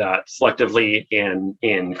do you do that selectively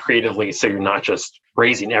and creatively, so you're not just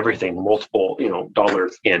raising everything multiple,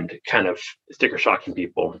 dollars and kind of sticker shocking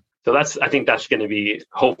people. So I think that's going to be,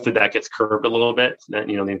 hopefully that gets curbed a little bit. That,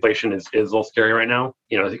 the inflation is a little scary right now.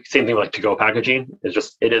 Same thing with like to-go packaging. It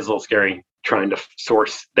is a little scary trying to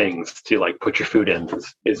source things to like put your food in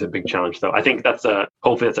is a big challenge. So I think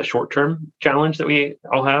hopefully that's a short-term challenge that we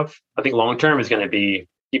all have. I think long-term is going to be,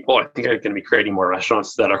 people I think are going to be creating more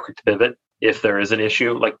restaurants that are quick to pivot. If there is an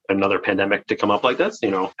issue, like another pandemic to come up like this,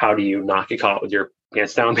 how do you not get caught with your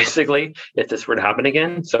pants down, basically, if this were to happen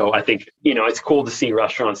again? So I think, it's cool to see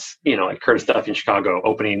restaurants, like Curtis Duff in Chicago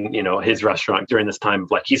opening, his restaurant during this time of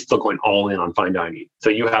like, he's still going all in on fine dining. So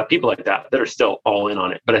you have people like that are still all in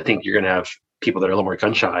on it. But I think you're going to have people that are a little more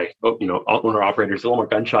gun shy, owner operators a little more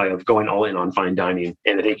gun shy of going all in on fine dining.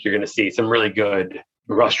 And I think you're going to see some really good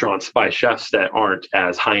restaurants by chefs that aren't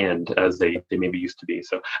as high end as they maybe used to be.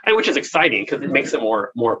 So, which is exciting because it makes it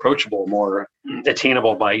more approachable, more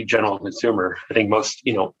attainable by general consumer. I think most,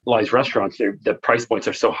 a lot of these restaurants, the price points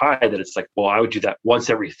are so high that it's like, well, I would do that once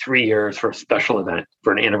every 3 years for a special event,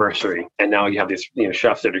 for an anniversary. And now you have these,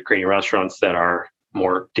 chefs that are creating restaurants that are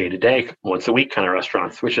more day-to-day, once a week kind of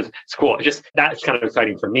restaurants, which is it's cool. That's kind of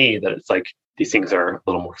exciting for me that it's like these things are a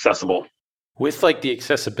little more accessible. With like the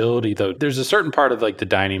accessibility, though, there's a certain part of like the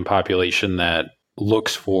dining population that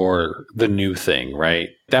looks for the new thing, right?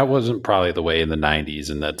 That wasn't probably the way in the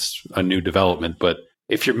 90s, and that's a new development. But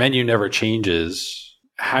if your menu never changes,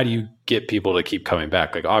 how do you get people to keep coming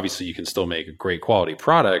back? Like, obviously, you can still make a great quality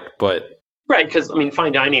product, but... Right, because,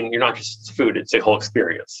 fine dining, you're not just food, it's a whole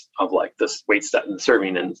experience of like this wait staff and the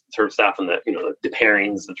serving and serve staff and the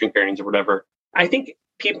pairings, the drink pairings or whatever. I think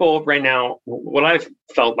people right now, what I've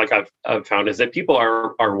felt like I've found is that people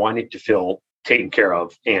are wanting to feel taken care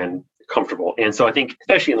of and comfortable. And so I think,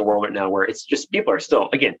 especially in the world right now where it's just, people are still,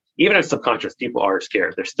 again, even if subconscious, people are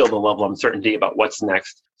scared. There's still the level of uncertainty about what's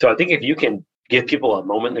next. So I think if you can give people a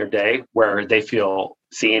moment in their day where they feel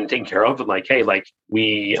seen and taken care of, like, hey, like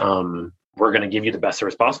we're going to give you the best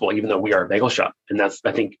service possible, even though we are a bagel shop. And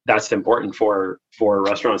I think that's important for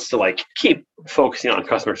restaurants to like keep focusing on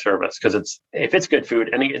customer service, because if it's good food,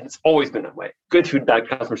 and it's always been that way. Good food, bad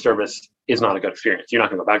customer service is not a good experience. You're not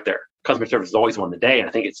going to go back there. Customer service is always won the day. And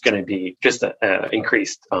I think it's going to be just an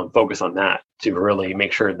increased focus on that to really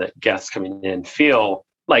make sure that guests coming in feel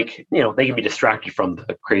like, they can be distracted from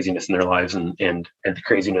the craziness in their lives and the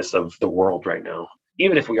craziness of the world right now.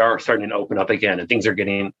 Even if we are starting to open up again and things are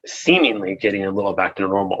seemingly getting a little back to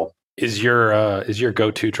normal. Is your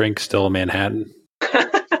go-to drink still a Manhattan?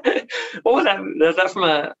 What was that? Was that from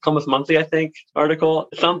a Columbus Monthly, I think, article?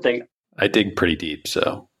 Something. I dig pretty deep,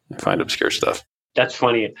 so I find obscure stuff. That's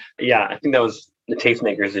funny. Yeah, I think that was the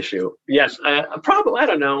Tastemakers issue. Yes, probably, I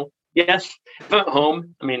don't know. Yes, if I'm at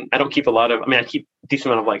home, I don't keep a lot of, I keep decent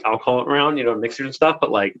amount of like alcohol around, mixers and stuff, but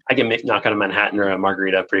like I can knock out a Manhattan or a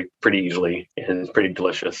margarita pretty easily, and it's pretty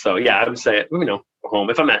delicious. So yeah, I would say, home.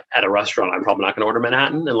 If I'm at a restaurant, I'm probably not going to order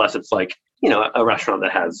Manhattan unless it's like, a restaurant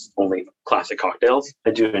that has only classic cocktails.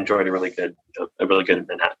 I do enjoy a really good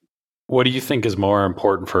Manhattan. What do you think is more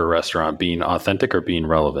important for a restaurant, being authentic or being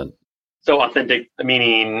relevant? So authentic,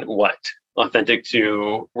 meaning what? Authentic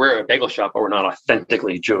to, we're a bagel shop, but we're not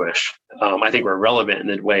authentically Jewish. I think we're relevant in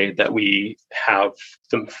the way that we have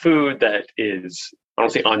some food that is, I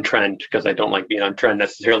don't say on trend because I don't like being on trend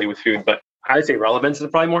necessarily with food, but I'd say relevance is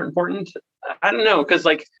probably more important. I don't know, because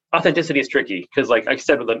like authenticity is tricky. Because like I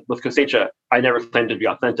said with Cosecha, I never claimed to be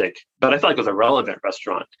authentic, but I felt like it was a relevant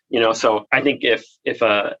restaurant. So I think if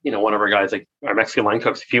one of our guys, like our Mexican line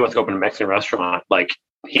cooks, if he wants to open a Mexican restaurant, like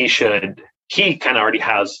he kind of already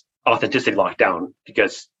has authenticity locked down,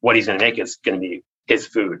 because what he's going to make is going to be his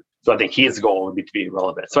food. So I think his goal would be to be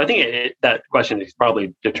relevant. So I think that question is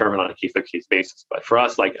probably determined on a case-by-case basis. But for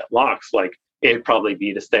us, like at Lox, like it'd probably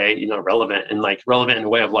be to stay, relevant, and like relevant in a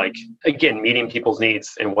way of like, again, meeting people's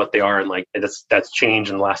needs and what they are. And like, that's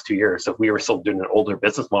changed in the last 2 years. So if we were still doing an older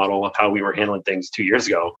business model of how we were handling things 2 years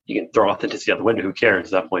ago, you can throw authenticity out the window. Who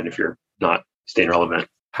cares at that point if you're not staying relevant?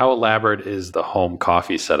 How elaborate is the home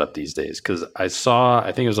coffee setup these days? Because I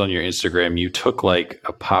think it was on your Instagram, you took like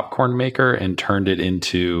a popcorn maker and turned it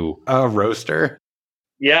into a roaster.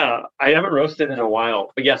 Yeah, I haven't roasted in a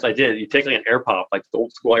while, but yes, I did. You take like an air pop, like the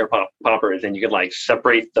old school air poppers, and you could like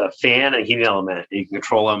separate the fan and heating element, and you can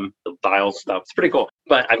control them, the dial stuff. It's pretty cool.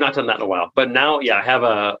 But I've not done that in a while. But now, yeah, I have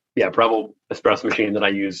a Breville espresso machine that I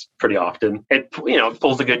use pretty often. It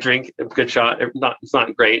pulls a good drink, a good shot. It's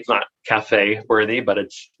not great. It's not cafe worthy, but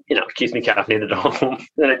it's it keeps me caffeinated at home.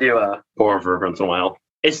 Then I do a pour over once in a while.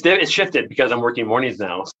 It's shifted because I'm working mornings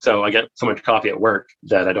now, so I get so much coffee at work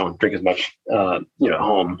that I don't drink as much, at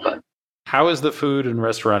home. But how has the food and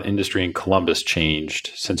restaurant industry in Columbus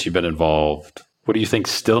changed since you've been involved? What do you think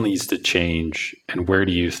still needs to change, and where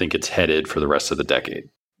do you think it's headed for the rest of the decade?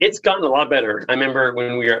 It's gotten a lot better. I remember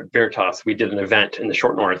when we were at Veritas, we did an event in the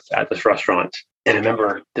Short North at this restaurant. And I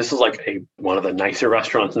remember this was like one of the nicer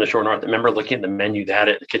restaurants in the Short North. I remember looking at the menu they had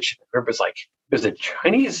in the kitchen. I remember it was a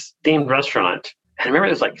Chinese themed restaurant. And I remember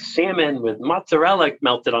there's like salmon with mozzarella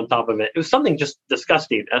melted on top of it. It was something just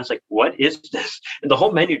disgusting. And I was like, what is this? And the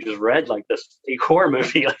whole menu just read like this horror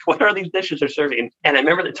movie. Like, what are these dishes they're serving? And I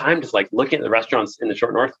remember at the time just like looking at the restaurants in the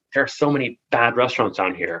Short North. There are so many bad restaurants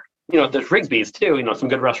down here. There's Rigsby's too, some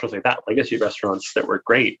good restaurants like that, legacy restaurants that were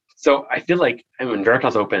great. So I feel like when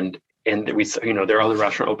Veritas opened, and there are other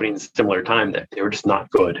restaurant openings similar time that they were just not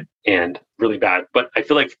good and really bad. But I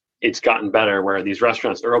feel like it's gotten better where these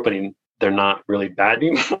restaurants are opening. They're not really bad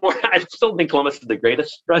anymore. I still think Columbus is the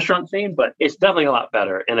greatest restaurant scene, but it's definitely a lot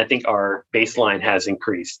better. And I think our baseline has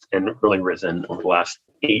increased and really risen over the last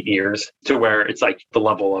 8 years to where it's like the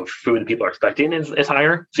level of food that people are expecting is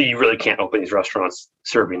higher. So you really can't open these restaurants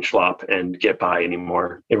serving schlop and get by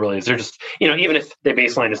anymore. It really is. They're just, even if the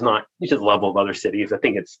baseline is not to the level of other cities, I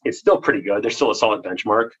think it's still pretty good. There's still a solid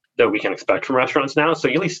benchmark that we can expect from restaurants now. So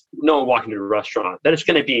you at least know walking to a restaurant that it's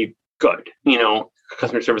going to be good.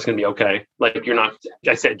 Customer service is going to be okay. Like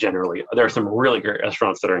I said, generally, there are some really great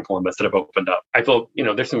restaurants that are in Columbus that have opened up. I feel,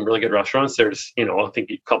 there's some really good restaurants. There's, I think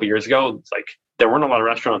a couple years ago, it's like there weren't a lot of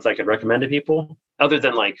restaurants I could recommend to people other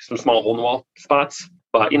than like some small hole-in-the-wall spots.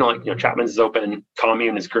 But, Chapman's is open.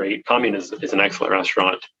 Commune is great. Commune is an excellent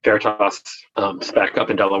restaurant. Veritas Spec up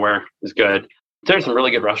in Delaware is good. There's some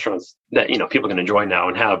really good restaurants that, people can enjoy now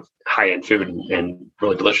and have high-end food and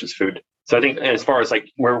really delicious food. So I think as far as like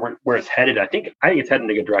where it's headed, I think it's headed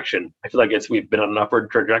in a good direction. I feel like we've been on an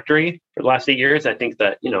upward trajectory for the last 8 years. I think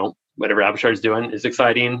that, whatever Abishai's doing is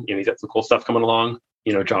exciting. He's got some cool stuff coming along.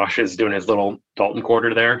 Josh is doing his little Dalton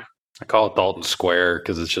quarter there. I call it Dalton Square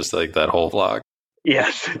because it's just like that whole vlog.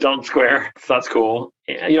 Yes, Dalton Square. So that's cool.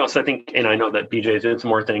 So I think, and I know that BJ is doing some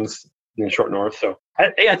more things in the Short North. So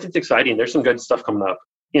I think it's exciting. There's some good stuff coming up.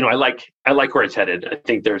 I like where it's headed. I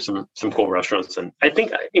think there's some cool restaurants, and I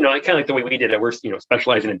think I kind of like the way we did it. We're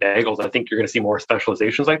specializing in bagels. I think you're going to see more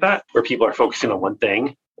specializations like that, where people are focusing on one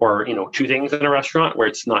thing or two things in a restaurant, where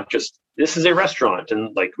it's not just this is a restaurant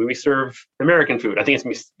and like we serve American food. I think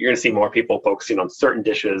you're going to see more people focusing on certain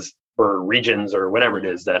dishes or regions or whatever it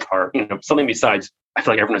is that are something besides. I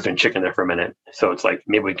feel like everyone's doing chicken there for a minute, so it's like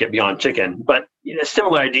maybe we get beyond chicken, but a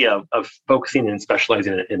similar idea of focusing and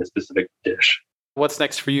specializing in a specific dish. What's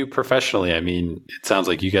next for you professionally? I mean, it sounds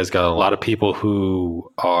like you guys got a lot of people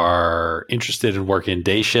who are interested in working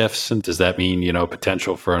day shifts. And does that mean,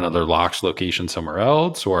 potential for another Lox location somewhere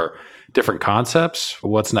else or different concepts?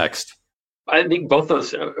 What's next? I think both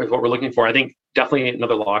those is what we're looking for. I think definitely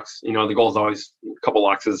another Lox. The goal is always a couple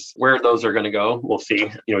Loxes. Where those are going to go, we'll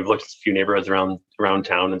see. We've looked at a few neighborhoods around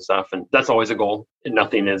town and stuff, and that's always a goal. And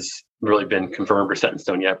nothing has really been confirmed or set in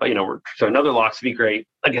stone yet. But so another Lox would be great.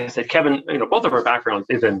 Like I said, Kevin, both of our backgrounds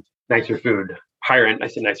is in nicer food, higher end. I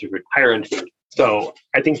say nicer food, higher end food. So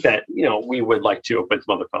I think that we would like to open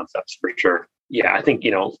some other concepts for sure. Yeah, I think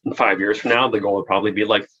in 5 years from now, the goal would probably be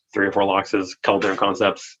like 3 or 4 Loxes, couple different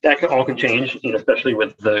concepts. That all can change, especially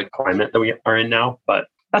with the climate that we are in now. But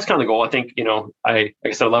that's kind of the goal. I think, like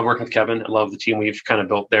I said, I love working with Kevin. I love the team we've kind of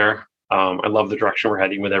built there. I love the direction we're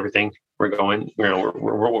heading with everything we're going.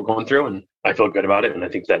 We're going through, and I feel good about it. And I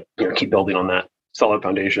think that keep building on that solid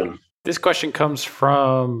foundation. This question comes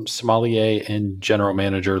from sommelier and general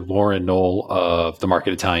manager Lauren Knoll of the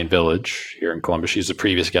Market Italian Village here in Columbus. She's a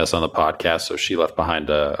previous guest on the podcast, so she left behind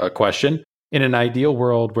a question. In an ideal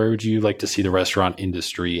world, where would you like to see the restaurant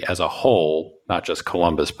industry as a whole, not just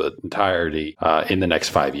Columbus, but entirety, in the next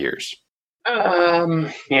 5 years?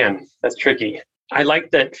 Man, that's tricky. I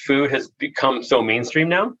like that food has become so mainstream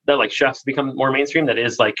now, that like chefs become more mainstream. That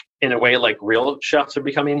is like, in a way, like real chefs are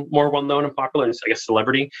becoming more well-known and popular. And I guess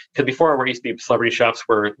celebrity, because before where used to be celebrity chefs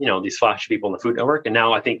were, these flashy people in the Food Network. And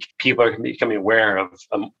now I think people are becoming aware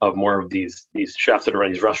of more of these chefs that are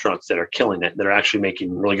running these restaurants that are killing it, that are actually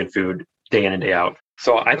making really good food day in and day out.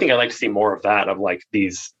 So I think I'd like to see more of that, of like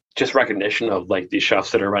these just recognition of like these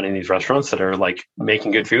chefs that are running these restaurants that are like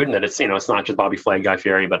making good food, and that it's it's not just Bobby Flay, Guy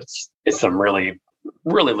Fieri, but it's some really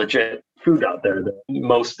legit food out there that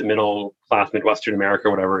most middle class Midwestern America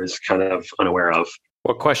or whatever is kind of unaware of.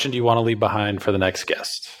 What question do you want to leave behind for the next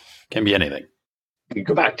guest? Can be anything. You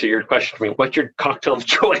go back to your question for me. What's your cocktail of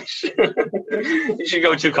choice? You should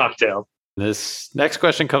go to cocktail. This next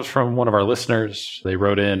question comes from one of our listeners. They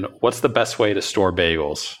wrote in, what's the best way to store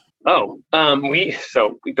bagels? We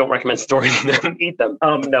don't recommend storing them, eat them.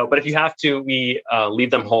 No, but if you have to, we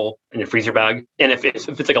leave them whole in your freezer bag. And if it's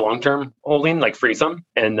like a long-term holding, like freeze them.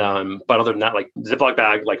 And but other than that, like Ziploc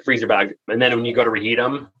bag, like freezer bag. And then when you go to reheat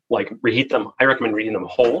them. I recommend reheating them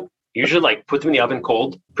whole. Usually like put them in the oven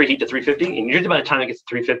cold, preheat to 350. And usually by the time it gets to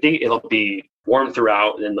 350, it'll be warm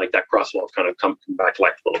throughout. And then like that crust will kind of come back to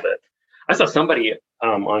life a little bit. I saw somebody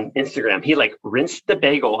on Instagram, he like rinsed the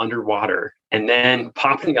bagel underwater and then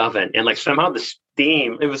popped in the oven, and like somehow the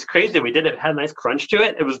steam, it was crazy. We did it, had a nice crunch to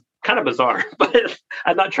it. It was kind of bizarre, but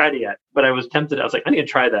I've not tried it yet, but I was tempted. I was like, I need to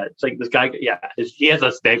try that. It's like this guy, he has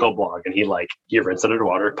a bagel blog, and he rinsed it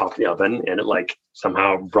underwater, popped in the oven, and it like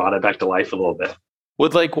somehow brought it back to life a little bit.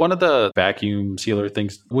 Would like one of the vacuum sealer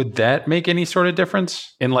things, would that make any sort of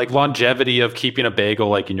difference in like longevity of keeping a bagel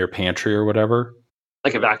like in your pantry or whatever?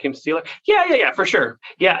 Like a vacuum sealer? Yeah, for sure.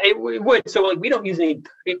 Yeah, it would. So like we don't use any,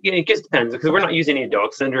 it just depends, because we're not using any dough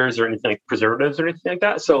extenders or anything like preservatives or anything like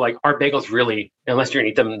that. So like our bagels really, unless you're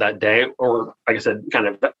going to eat them that day, or like I said, kind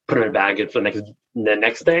of put them in a bag for the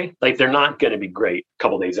next day, like they're not going to be great a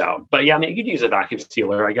couple days out. But yeah, I mean, you could use a vacuum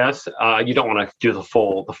sealer, I guess. You don't want to do the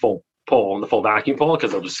full pull and the full vacuum pull,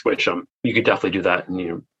 because they'll just squish them. You could definitely do that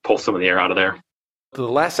and pull some of the air out of there. The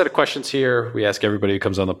last set of questions here, we ask everybody who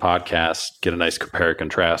comes on the podcast, get a nice compare and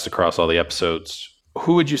contrast across all the episodes.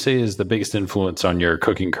 Who would you say is the biggest influence on your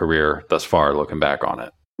cooking career thus far, looking back on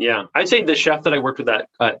it? Yeah, I'd say the chef that I worked with at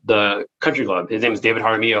the Country Club, his name is David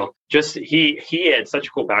Jaramillo. Just he had such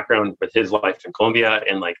a cool background with his life in Colombia,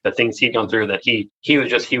 and like the things he'd gone through, that he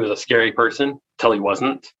was a scary person till he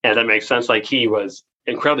wasn't. And that makes sense. Like he was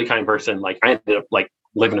an incredibly kind person. Like I ended up like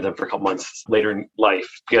living with him for a couple months later in life,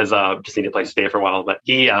 because just needed a place to stay for a while. But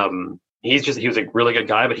he was a really good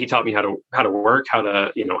guy, but he taught me how to work, how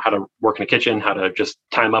to work in the kitchen, how to just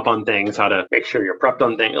time up on things, how to make sure you're prepped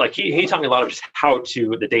on things. Like he taught me a lot of just how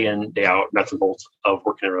to, the day in, day out, nuts and bolts of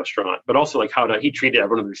working in a restaurant, but also like he treated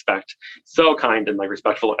everyone with respect, so kind and like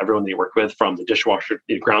respectful of everyone that he worked with, from the dishwasher,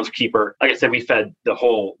 the groundskeeper. Like I said, we fed the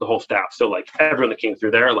whole staff. So like everyone that came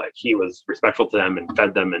through there, like he was respectful to them and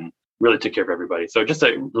fed them and really took care of everybody. So just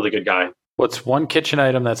a really good guy. What's one kitchen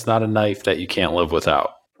item that's not a knife that you can't live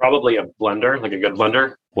without? Probably a blender, like a good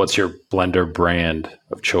blender. What's your blender brand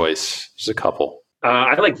of choice? There's a couple.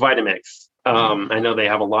 I like Vitamix. I know they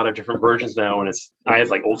have a lot of different versions now, and I have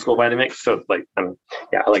like old school Vitamix. So it's like, I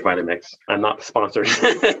like Vitamix. I'm not sponsored.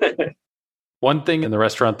 One thing in the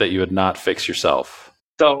restaurant that you would not fix yourself.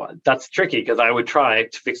 So that's tricky, because I would try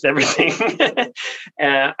to fix everything.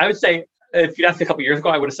 I would say, if you'd asked me a couple years ago,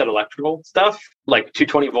 I would have said electrical stuff, like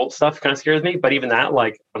 220 volt stuff kind of scares me. But even that,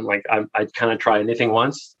 I'd kind of try anything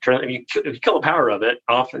once. If you kill the power of it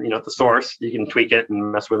off, at the source, you can tweak it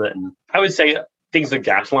and mess with it. And I would say things like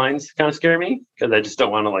gas lines kind of scare me, because I just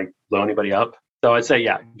don't want to blow anybody up. So I'd say,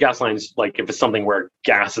 gas lines, like if it's something where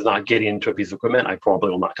gas is not getting into a piece of equipment, I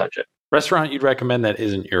probably will not touch it. Restaurant you'd recommend that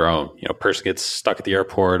isn't your own. Person gets stuck at the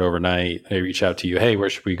airport overnight. They reach out to you. Hey, where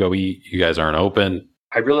should we go eat? You guys aren't open.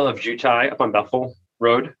 I really love Jutai up on Bethel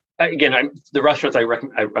Road. Again, the restaurants I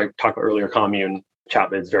talked about earlier, Commune,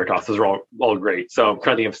 Chapman's, Veritas, those are all great. So I'm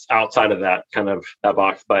trying to think of outside of that kind of that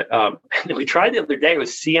box. But we tried the other day. It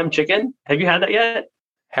was CM Chicken. Have you had that yet?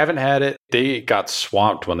 Haven't had it. They got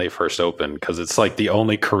swamped when they first opened because it's like the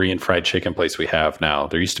only Korean fried chicken place we have now.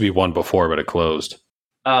 There used to be one before, but it closed.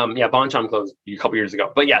 Bonchon closed a couple years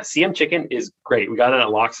ago. But yeah, CM Chicken is great. We got it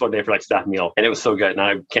at Locks one day for like staff meal, and it was so good. And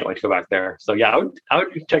I can't wait to go back there. So yeah, I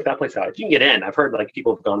would check that place out. If you can get in, I've heard like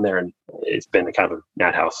people have gone there, and it's been a kind of a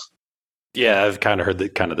madhouse. Yeah, I've kind of heard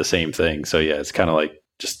the same thing. So yeah, it's kind of like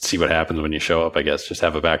just see what happens when you show up. I guess just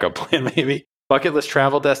have a backup plan maybe. Bucket list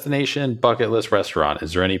travel destination, bucket list restaurant.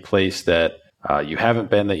 Is there any place that you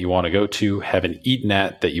haven't been that you want to go to, haven't eaten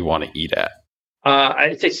at that you want to eat at?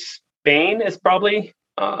 I'd say Spain is probably.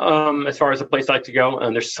 As far as a place I like to go,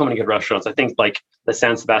 and there's so many good restaurants. I think like the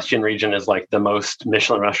San Sebastian region is like the most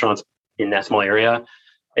Michelin restaurants in that small area.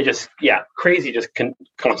 It just, crazy, just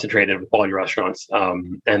concentrated with quality restaurants.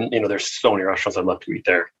 And there's so many restaurants I'd love to eat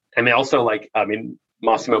there. I mean, also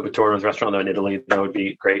Massimo Botturo's restaurant though in Italy, that would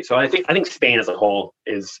be great. So I think Spain as a whole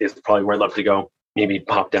is probably where I'd love to go. Maybe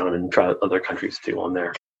pop down and try other countries too on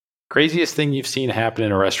there. Craziest thing you've seen happen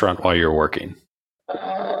in a restaurant while you're working?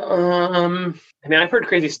 I've heard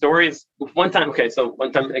crazy stories. One time,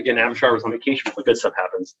 again, Avishar was on vacation, but good stuff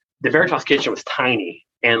happens. The Veritas kitchen was tiny,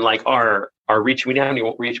 and like our reach, we didn't have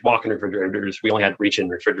any walk-in refrigerators. We only had reach-in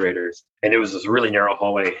refrigerators, and it was this really narrow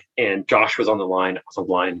hallway. And Josh was on the line. I was on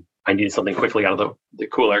the line. I needed something quickly out of the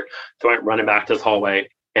cooler, so I went running back to this hallway,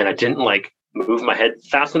 and I didn't move my head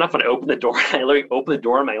fast enough when I opened the door. I literally opened the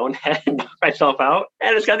door on my own head and knocked myself out.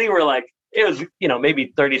 And it's kind of thing where it was,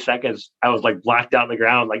 maybe 30 seconds. I was blacked out on the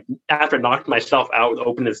ground. Like after I knocked myself out,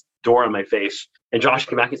 opened this door on my face. And Josh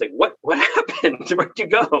came back. He's like, what happened? Where'd you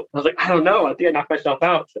go? I was like, I don't know. I think I knocked myself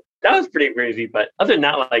out. So that was pretty crazy. But other than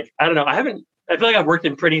that, I don't know. I feel like I've worked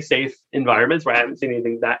in pretty safe environments where I haven't seen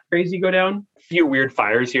anything that crazy go down. A few weird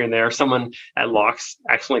fires here and there. Someone at Locks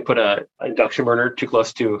accidentally put a induction burner too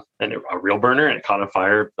close to a real burner and it caught on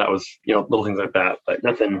fire. That was, little things like that, but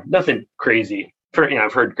nothing crazy.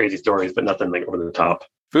 I've heard crazy stories, but nothing over the top.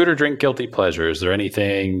 Food or drink guilty pleasure. Is there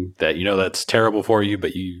anything that that's terrible for you,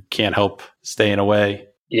 but you can't help staying away?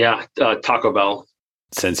 Yeah, Taco Bell.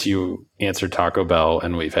 Since you answered Taco Bell,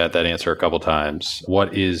 and we've had that answer a couple times,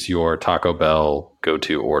 what is your Taco Bell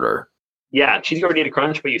go-to order? Yeah, cheesy gordita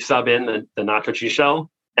crunch, but you sub in the nacho cheese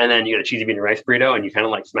shell, and then you get a cheesy bean and rice burrito, and you kind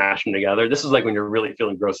of smash them together. This is when you're really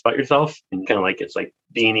feeling gross about yourself, and kind of it's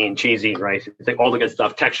beanie and cheesy and rice. It's all the good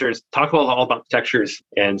stuff. Textures. Taco Bell is all about textures,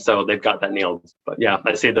 and so they've got that nailed. But yeah,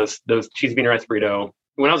 I'd say those cheesy bean and rice burrito.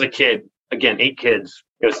 When I was a kid, again, 8 kids,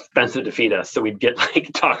 it was expensive to feed us. So we'd get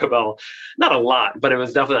Taco Bell, not a lot, but it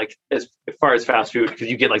was definitely as far as fast food, because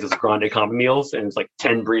you get those grande combo meals and it's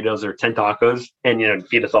 10 burritos or 10 tacos and,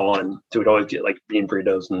 feed us all. And so we'd always get bean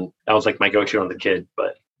burritos. And that was my go-to when I was a kid.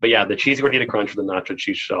 But yeah, the cheesy gordita crunch with the nacho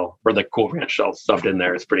cheese shell or the Cool Ranch shell stuffed in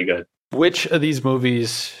there is pretty good. Which of these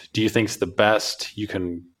movies do you think is the best? You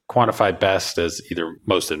can quantify best as either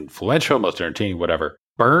most influential, most entertaining, whatever.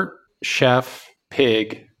 Burnt, Chef,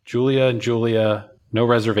 Pig, Julia and Julia, No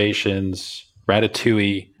Reservations,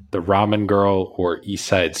 Ratatouille, The Ramen Girl, or East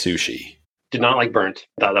Side Sushi? Did not like Burnt.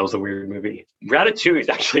 Thought that was a weird movie. Ratatouille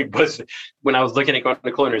actually was, when I was looking at going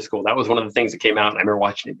to culinary school, that was one of the things that came out. And I remember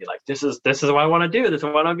watching it and be like, this is what I want to do. This is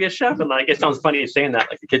what I want to be a chef. And it sounds funny saying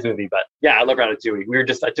that, a kid's movie. But yeah, I love Ratatouille.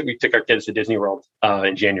 We took our kids to Disney World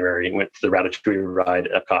in January and went to the Ratatouille ride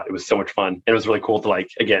at Epcot. It was so much fun. And it was really cool to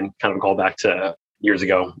again, kind of call back to years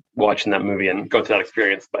ago watching that movie and going through that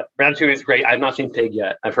experience. But Ratatouille is great. I've not seen Pig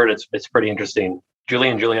yet. I've heard it's pretty interesting.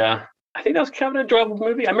 Julia and Julia, I think that was kind of an enjoyable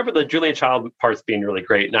movie. I remember the Julia Child parts being really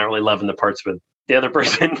great, not really loving the parts with the other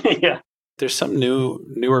person. Yeah. There's some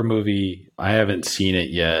newer movie. I haven't seen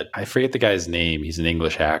it yet. I forget the guy's name. He's an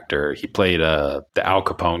English actor. He played the Al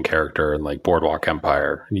Capone character in Boardwalk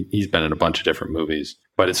Empire. He's been in a bunch of different movies,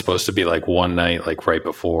 but it's supposed to be one night, right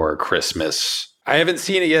before Christmas. I haven't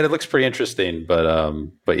seen it yet. It looks pretty interesting,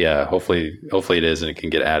 but yeah, hopefully it is, and it can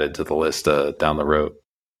get added to the list down the road.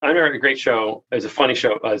 I remember a great show. It was a funny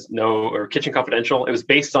show. Kitchen Confidential. It was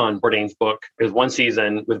based on Bourdain's book. It was one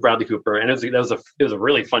season with Bradley Cooper, and it was a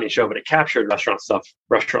really funny show. But it captured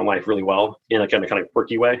restaurant life really well in a kind of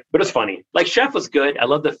quirky way. But it was funny. Chef was good. I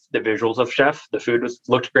love the visuals of Chef. The food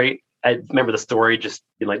looked great. I remember the story just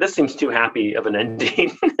being this seems too happy of an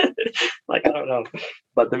ending. I don't know.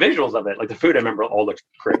 But the visuals of it, the food, I remember all looked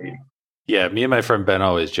great. Yeah, me and my friend Ben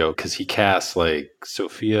always joke because he casts like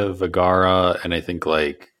Sofia Vergara and I think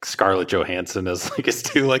like Scarlett Johansson as like his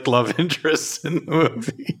two like love interests in the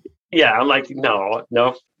movie. Yeah, I'm like, no,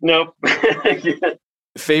 nope, nope.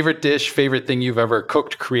 Favorite dish, favorite thing you've ever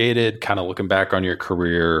cooked, created, kind of looking back on your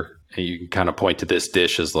career, and you can kind of point to this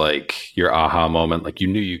dish as like your aha moment, like you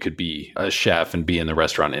knew you could be a chef and be in the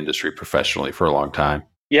restaurant industry professionally for a long time.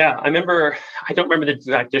 Yeah, I remember, I don't remember the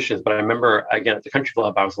exact dishes, but I remember, again, at the country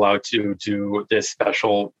club, I was allowed to do this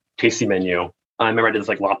special tasty menu. I remember I did this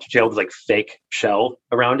like lobster tail with like fake shell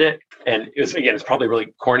around it. And it was, again, it's probably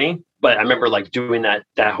really corny, but I remember like doing that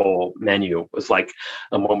whole menu was like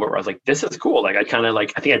a moment where I was like, this is cool. Like I kind of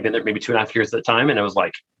like, I think I'd been there maybe 2.5 years at the time. And it was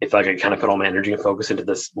like, it felt like I kind of put all my energy and focus into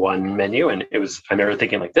this one menu. And it was, I remember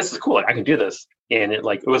thinking like, this is cool. Like I can do this. And it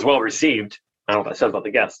was well received. I don't know what that says about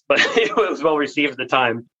the guests, but it was well received at the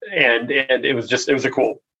time. And it was a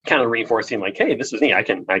cool kind of reinforcing like, hey, this is me. I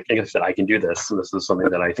think I said I can do this. And this is something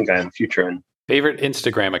that I think I have a future in. Favorite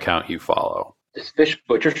Instagram account you follow? This fish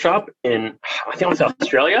butcher shop in, I think it was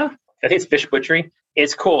Australia. I think it's Fish Butchery.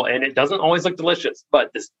 It's cool. And it doesn't always look delicious,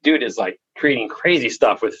 but this dude is like creating crazy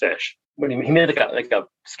stuff with fish. He made like a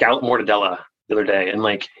scallop mortadella the other day. And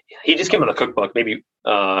like, he just came out with a cookbook maybe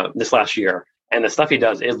this last year. And the stuff he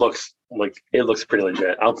does, it looks pretty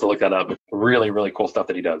legit. I'll have to look that up. Really, really cool stuff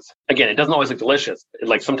that he does. Again, it doesn't always look delicious.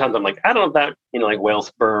 Like sometimes I'm like, I don't know if that, like whale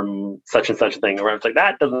sperm, such and such thing. Where it's like,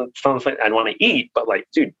 that doesn't sound like I'd want to eat. But like,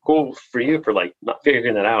 dude, cool for you for like not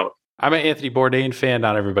figuring that out. I'm an Anthony Bourdain fan.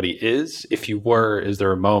 Not everybody is. If you were, is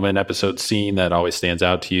there a moment, episode, scene that always stands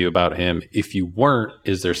out to you about him? If you weren't,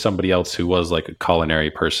 is there somebody else who was like a culinary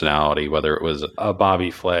personality, whether it was a Bobby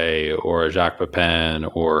Flay or a Jacques Pepin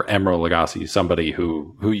or Emeril Lagasse, somebody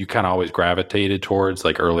who you kind of always gravitated towards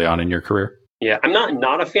like early on in your career? Yeah, I'm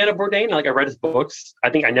not a fan of Bourdain. Like I read his books. I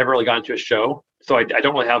think I never really got into a show. So I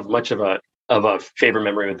don't really have much of a favorite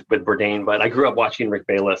memory with Bourdain, but I grew up watching Rick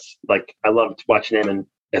Bayless. Like I loved watching him and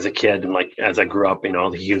as a kid and like as I grew up,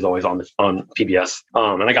 he was always on PBS.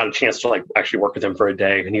 And I got a chance to like actually work with him for a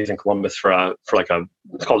day, and he was in Columbus for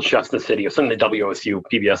it's called Chefs in the City. It was something the WOSU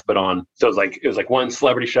PBS put on. So it was like one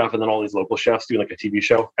celebrity chef and then all these local chefs doing like a TV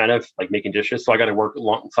show, kind of like making dishes. So I got to work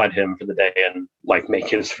alongside him for the day and like make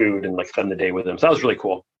his food and like spend the day with him. So that was really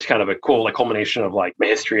cool. It's kind of a cool like culmination of like my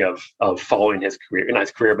history of following his career, not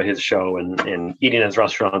his career, but his show and eating at his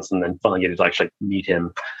restaurants, and then finally getting to actually meet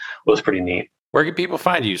him was pretty neat. Where can people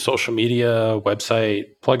find you? Social media, website,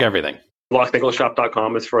 plug everything.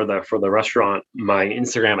 LoxBagelShop.com is for the restaurant. My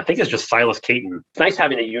Instagram, I think it's just Silas Caton. It's nice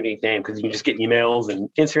having a unique name because you can just get emails and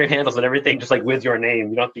Instagram handles and everything just like with your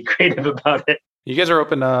name. You don't have to be creative about it. You guys are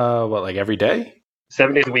open, like every day?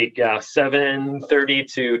 7 days a week, yeah. 7:30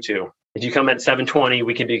 to 2. If you come at 7:20,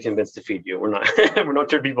 we can be convinced to feed you. We're not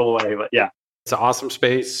turning people away, but yeah. It's an awesome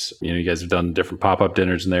space. You guys have done different pop-up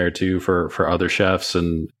dinners in there too for other chefs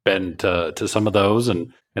and been to some of those.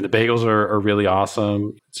 And the bagels are really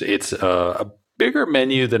awesome. It's a bigger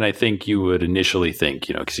menu than I think you would initially think,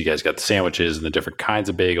 because you guys got the sandwiches and the different kinds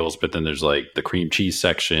of bagels, but then there's like the cream cheese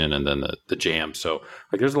section and then the jam. So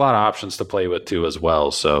like there's a lot of options to play with too as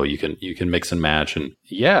well. So you can mix and match. And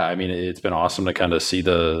yeah, I mean, it's been awesome to kind of see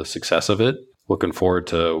the success of it. Looking forward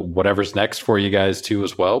to whatever's next for you guys too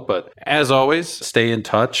as well. But as always, stay in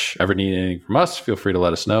touch. Ever need anything from us, feel free to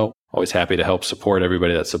let us know. Always happy to help support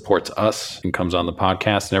everybody that supports us and comes on the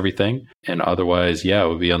podcast and everything. And otherwise, yeah,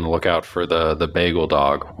 we'll be on the lookout for the bagel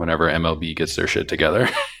dog whenever MLB gets their shit together.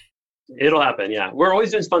 It'll happen, yeah. We're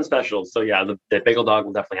always doing fun specials. So yeah, the bagel dog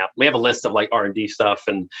will definitely happen. We have a list of like R&D stuff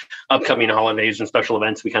and upcoming holidays and special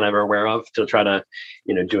events we kind of are aware of to try to,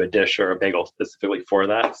 do a dish or a bagel specifically for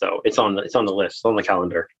that. So it's on the list, it's on the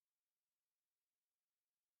calendar.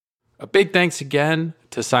 A big thanks again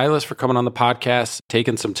to Silas for coming on the podcast,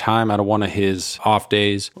 taking some time out of one of his off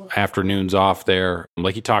days, afternoons off there.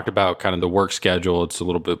 Like he talked about kind of the work schedule, it's a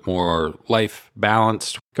little bit more life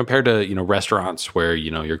balanced compared to, restaurants where,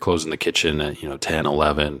 you're closing the kitchen at, 10,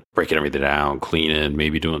 11, breaking everything down, cleaning,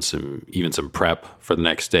 maybe doing some prep for the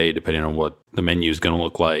next day, depending on what the menu is going to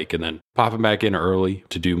look like, and then popping back in early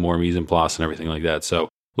to do more mise en place and everything like that. So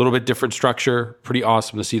a little bit different structure. Pretty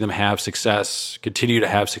awesome to see them have success, continue to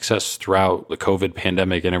have success throughout the COVID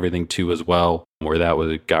pandemic and everything too as well, where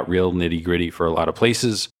that got real nitty gritty for a lot of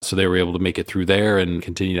places. So they were able to make it through there and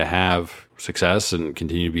continue to have success and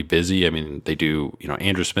continue to be busy. I mean, they do,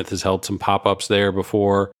 Andrew Smith has held some pop-ups there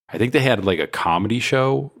before. I think they had like a comedy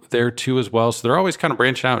show there too as well. So they're always kind of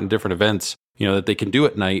branching out in different events, that they can do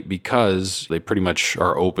at night because they pretty much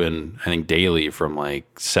are open, I think, daily from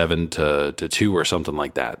like 7 to 2 or something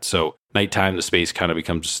like that. So nighttime, the space kind of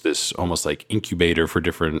becomes this almost like incubator for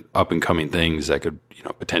different up and coming things that could,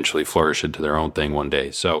 potentially flourish into their own thing one day.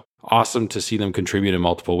 So awesome to see them contribute in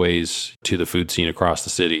multiple ways to the food scene across the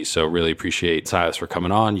city. So really appreciate Silas for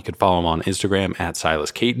coming on. You can follow him on Instagram at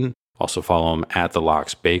Silas Caton. Also follow him at the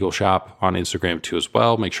Locks Bagel Shop on Instagram too as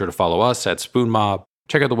well. Make sure to follow us at Spoon Mob.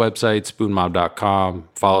 Check out the website, spoonmob.com.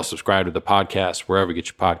 Follow, subscribe to the podcast, wherever you get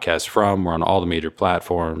your podcasts from. We're on all the major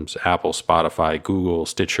platforms, Apple, Spotify, Google,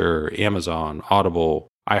 Stitcher, Amazon, Audible,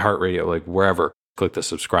 iHeartRadio, like wherever. Click the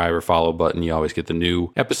subscribe or follow button. You always get the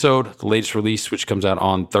new episode, the latest release, which comes out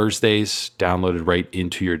on Thursdays, downloaded right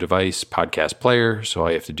into your device podcast player. So all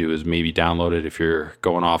you have to do is maybe download it if you're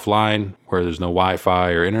going offline where there's no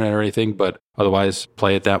Wi-Fi or internet or anything. But otherwise,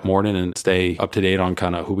 play it that morning and stay up to date on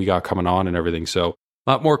kind of who we got coming on and everything. So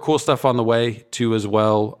a lot more cool stuff on the way too as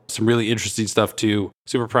well. Some really interesting stuff too.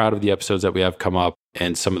 Super proud of the episodes that we have come up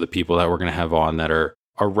and some of the people that we're going to have on that are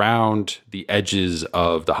around the edges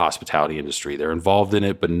of the hospitality industry. They're involved in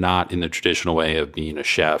it, but not in the traditional way of being a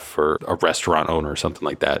chef or a restaurant owner or something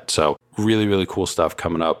like that. So really, really cool stuff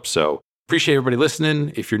coming up. So appreciate everybody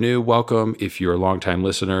listening. If you're new, welcome. If you're a longtime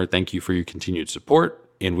listener, thank you for your continued support.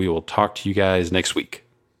 And we will talk to you guys next week.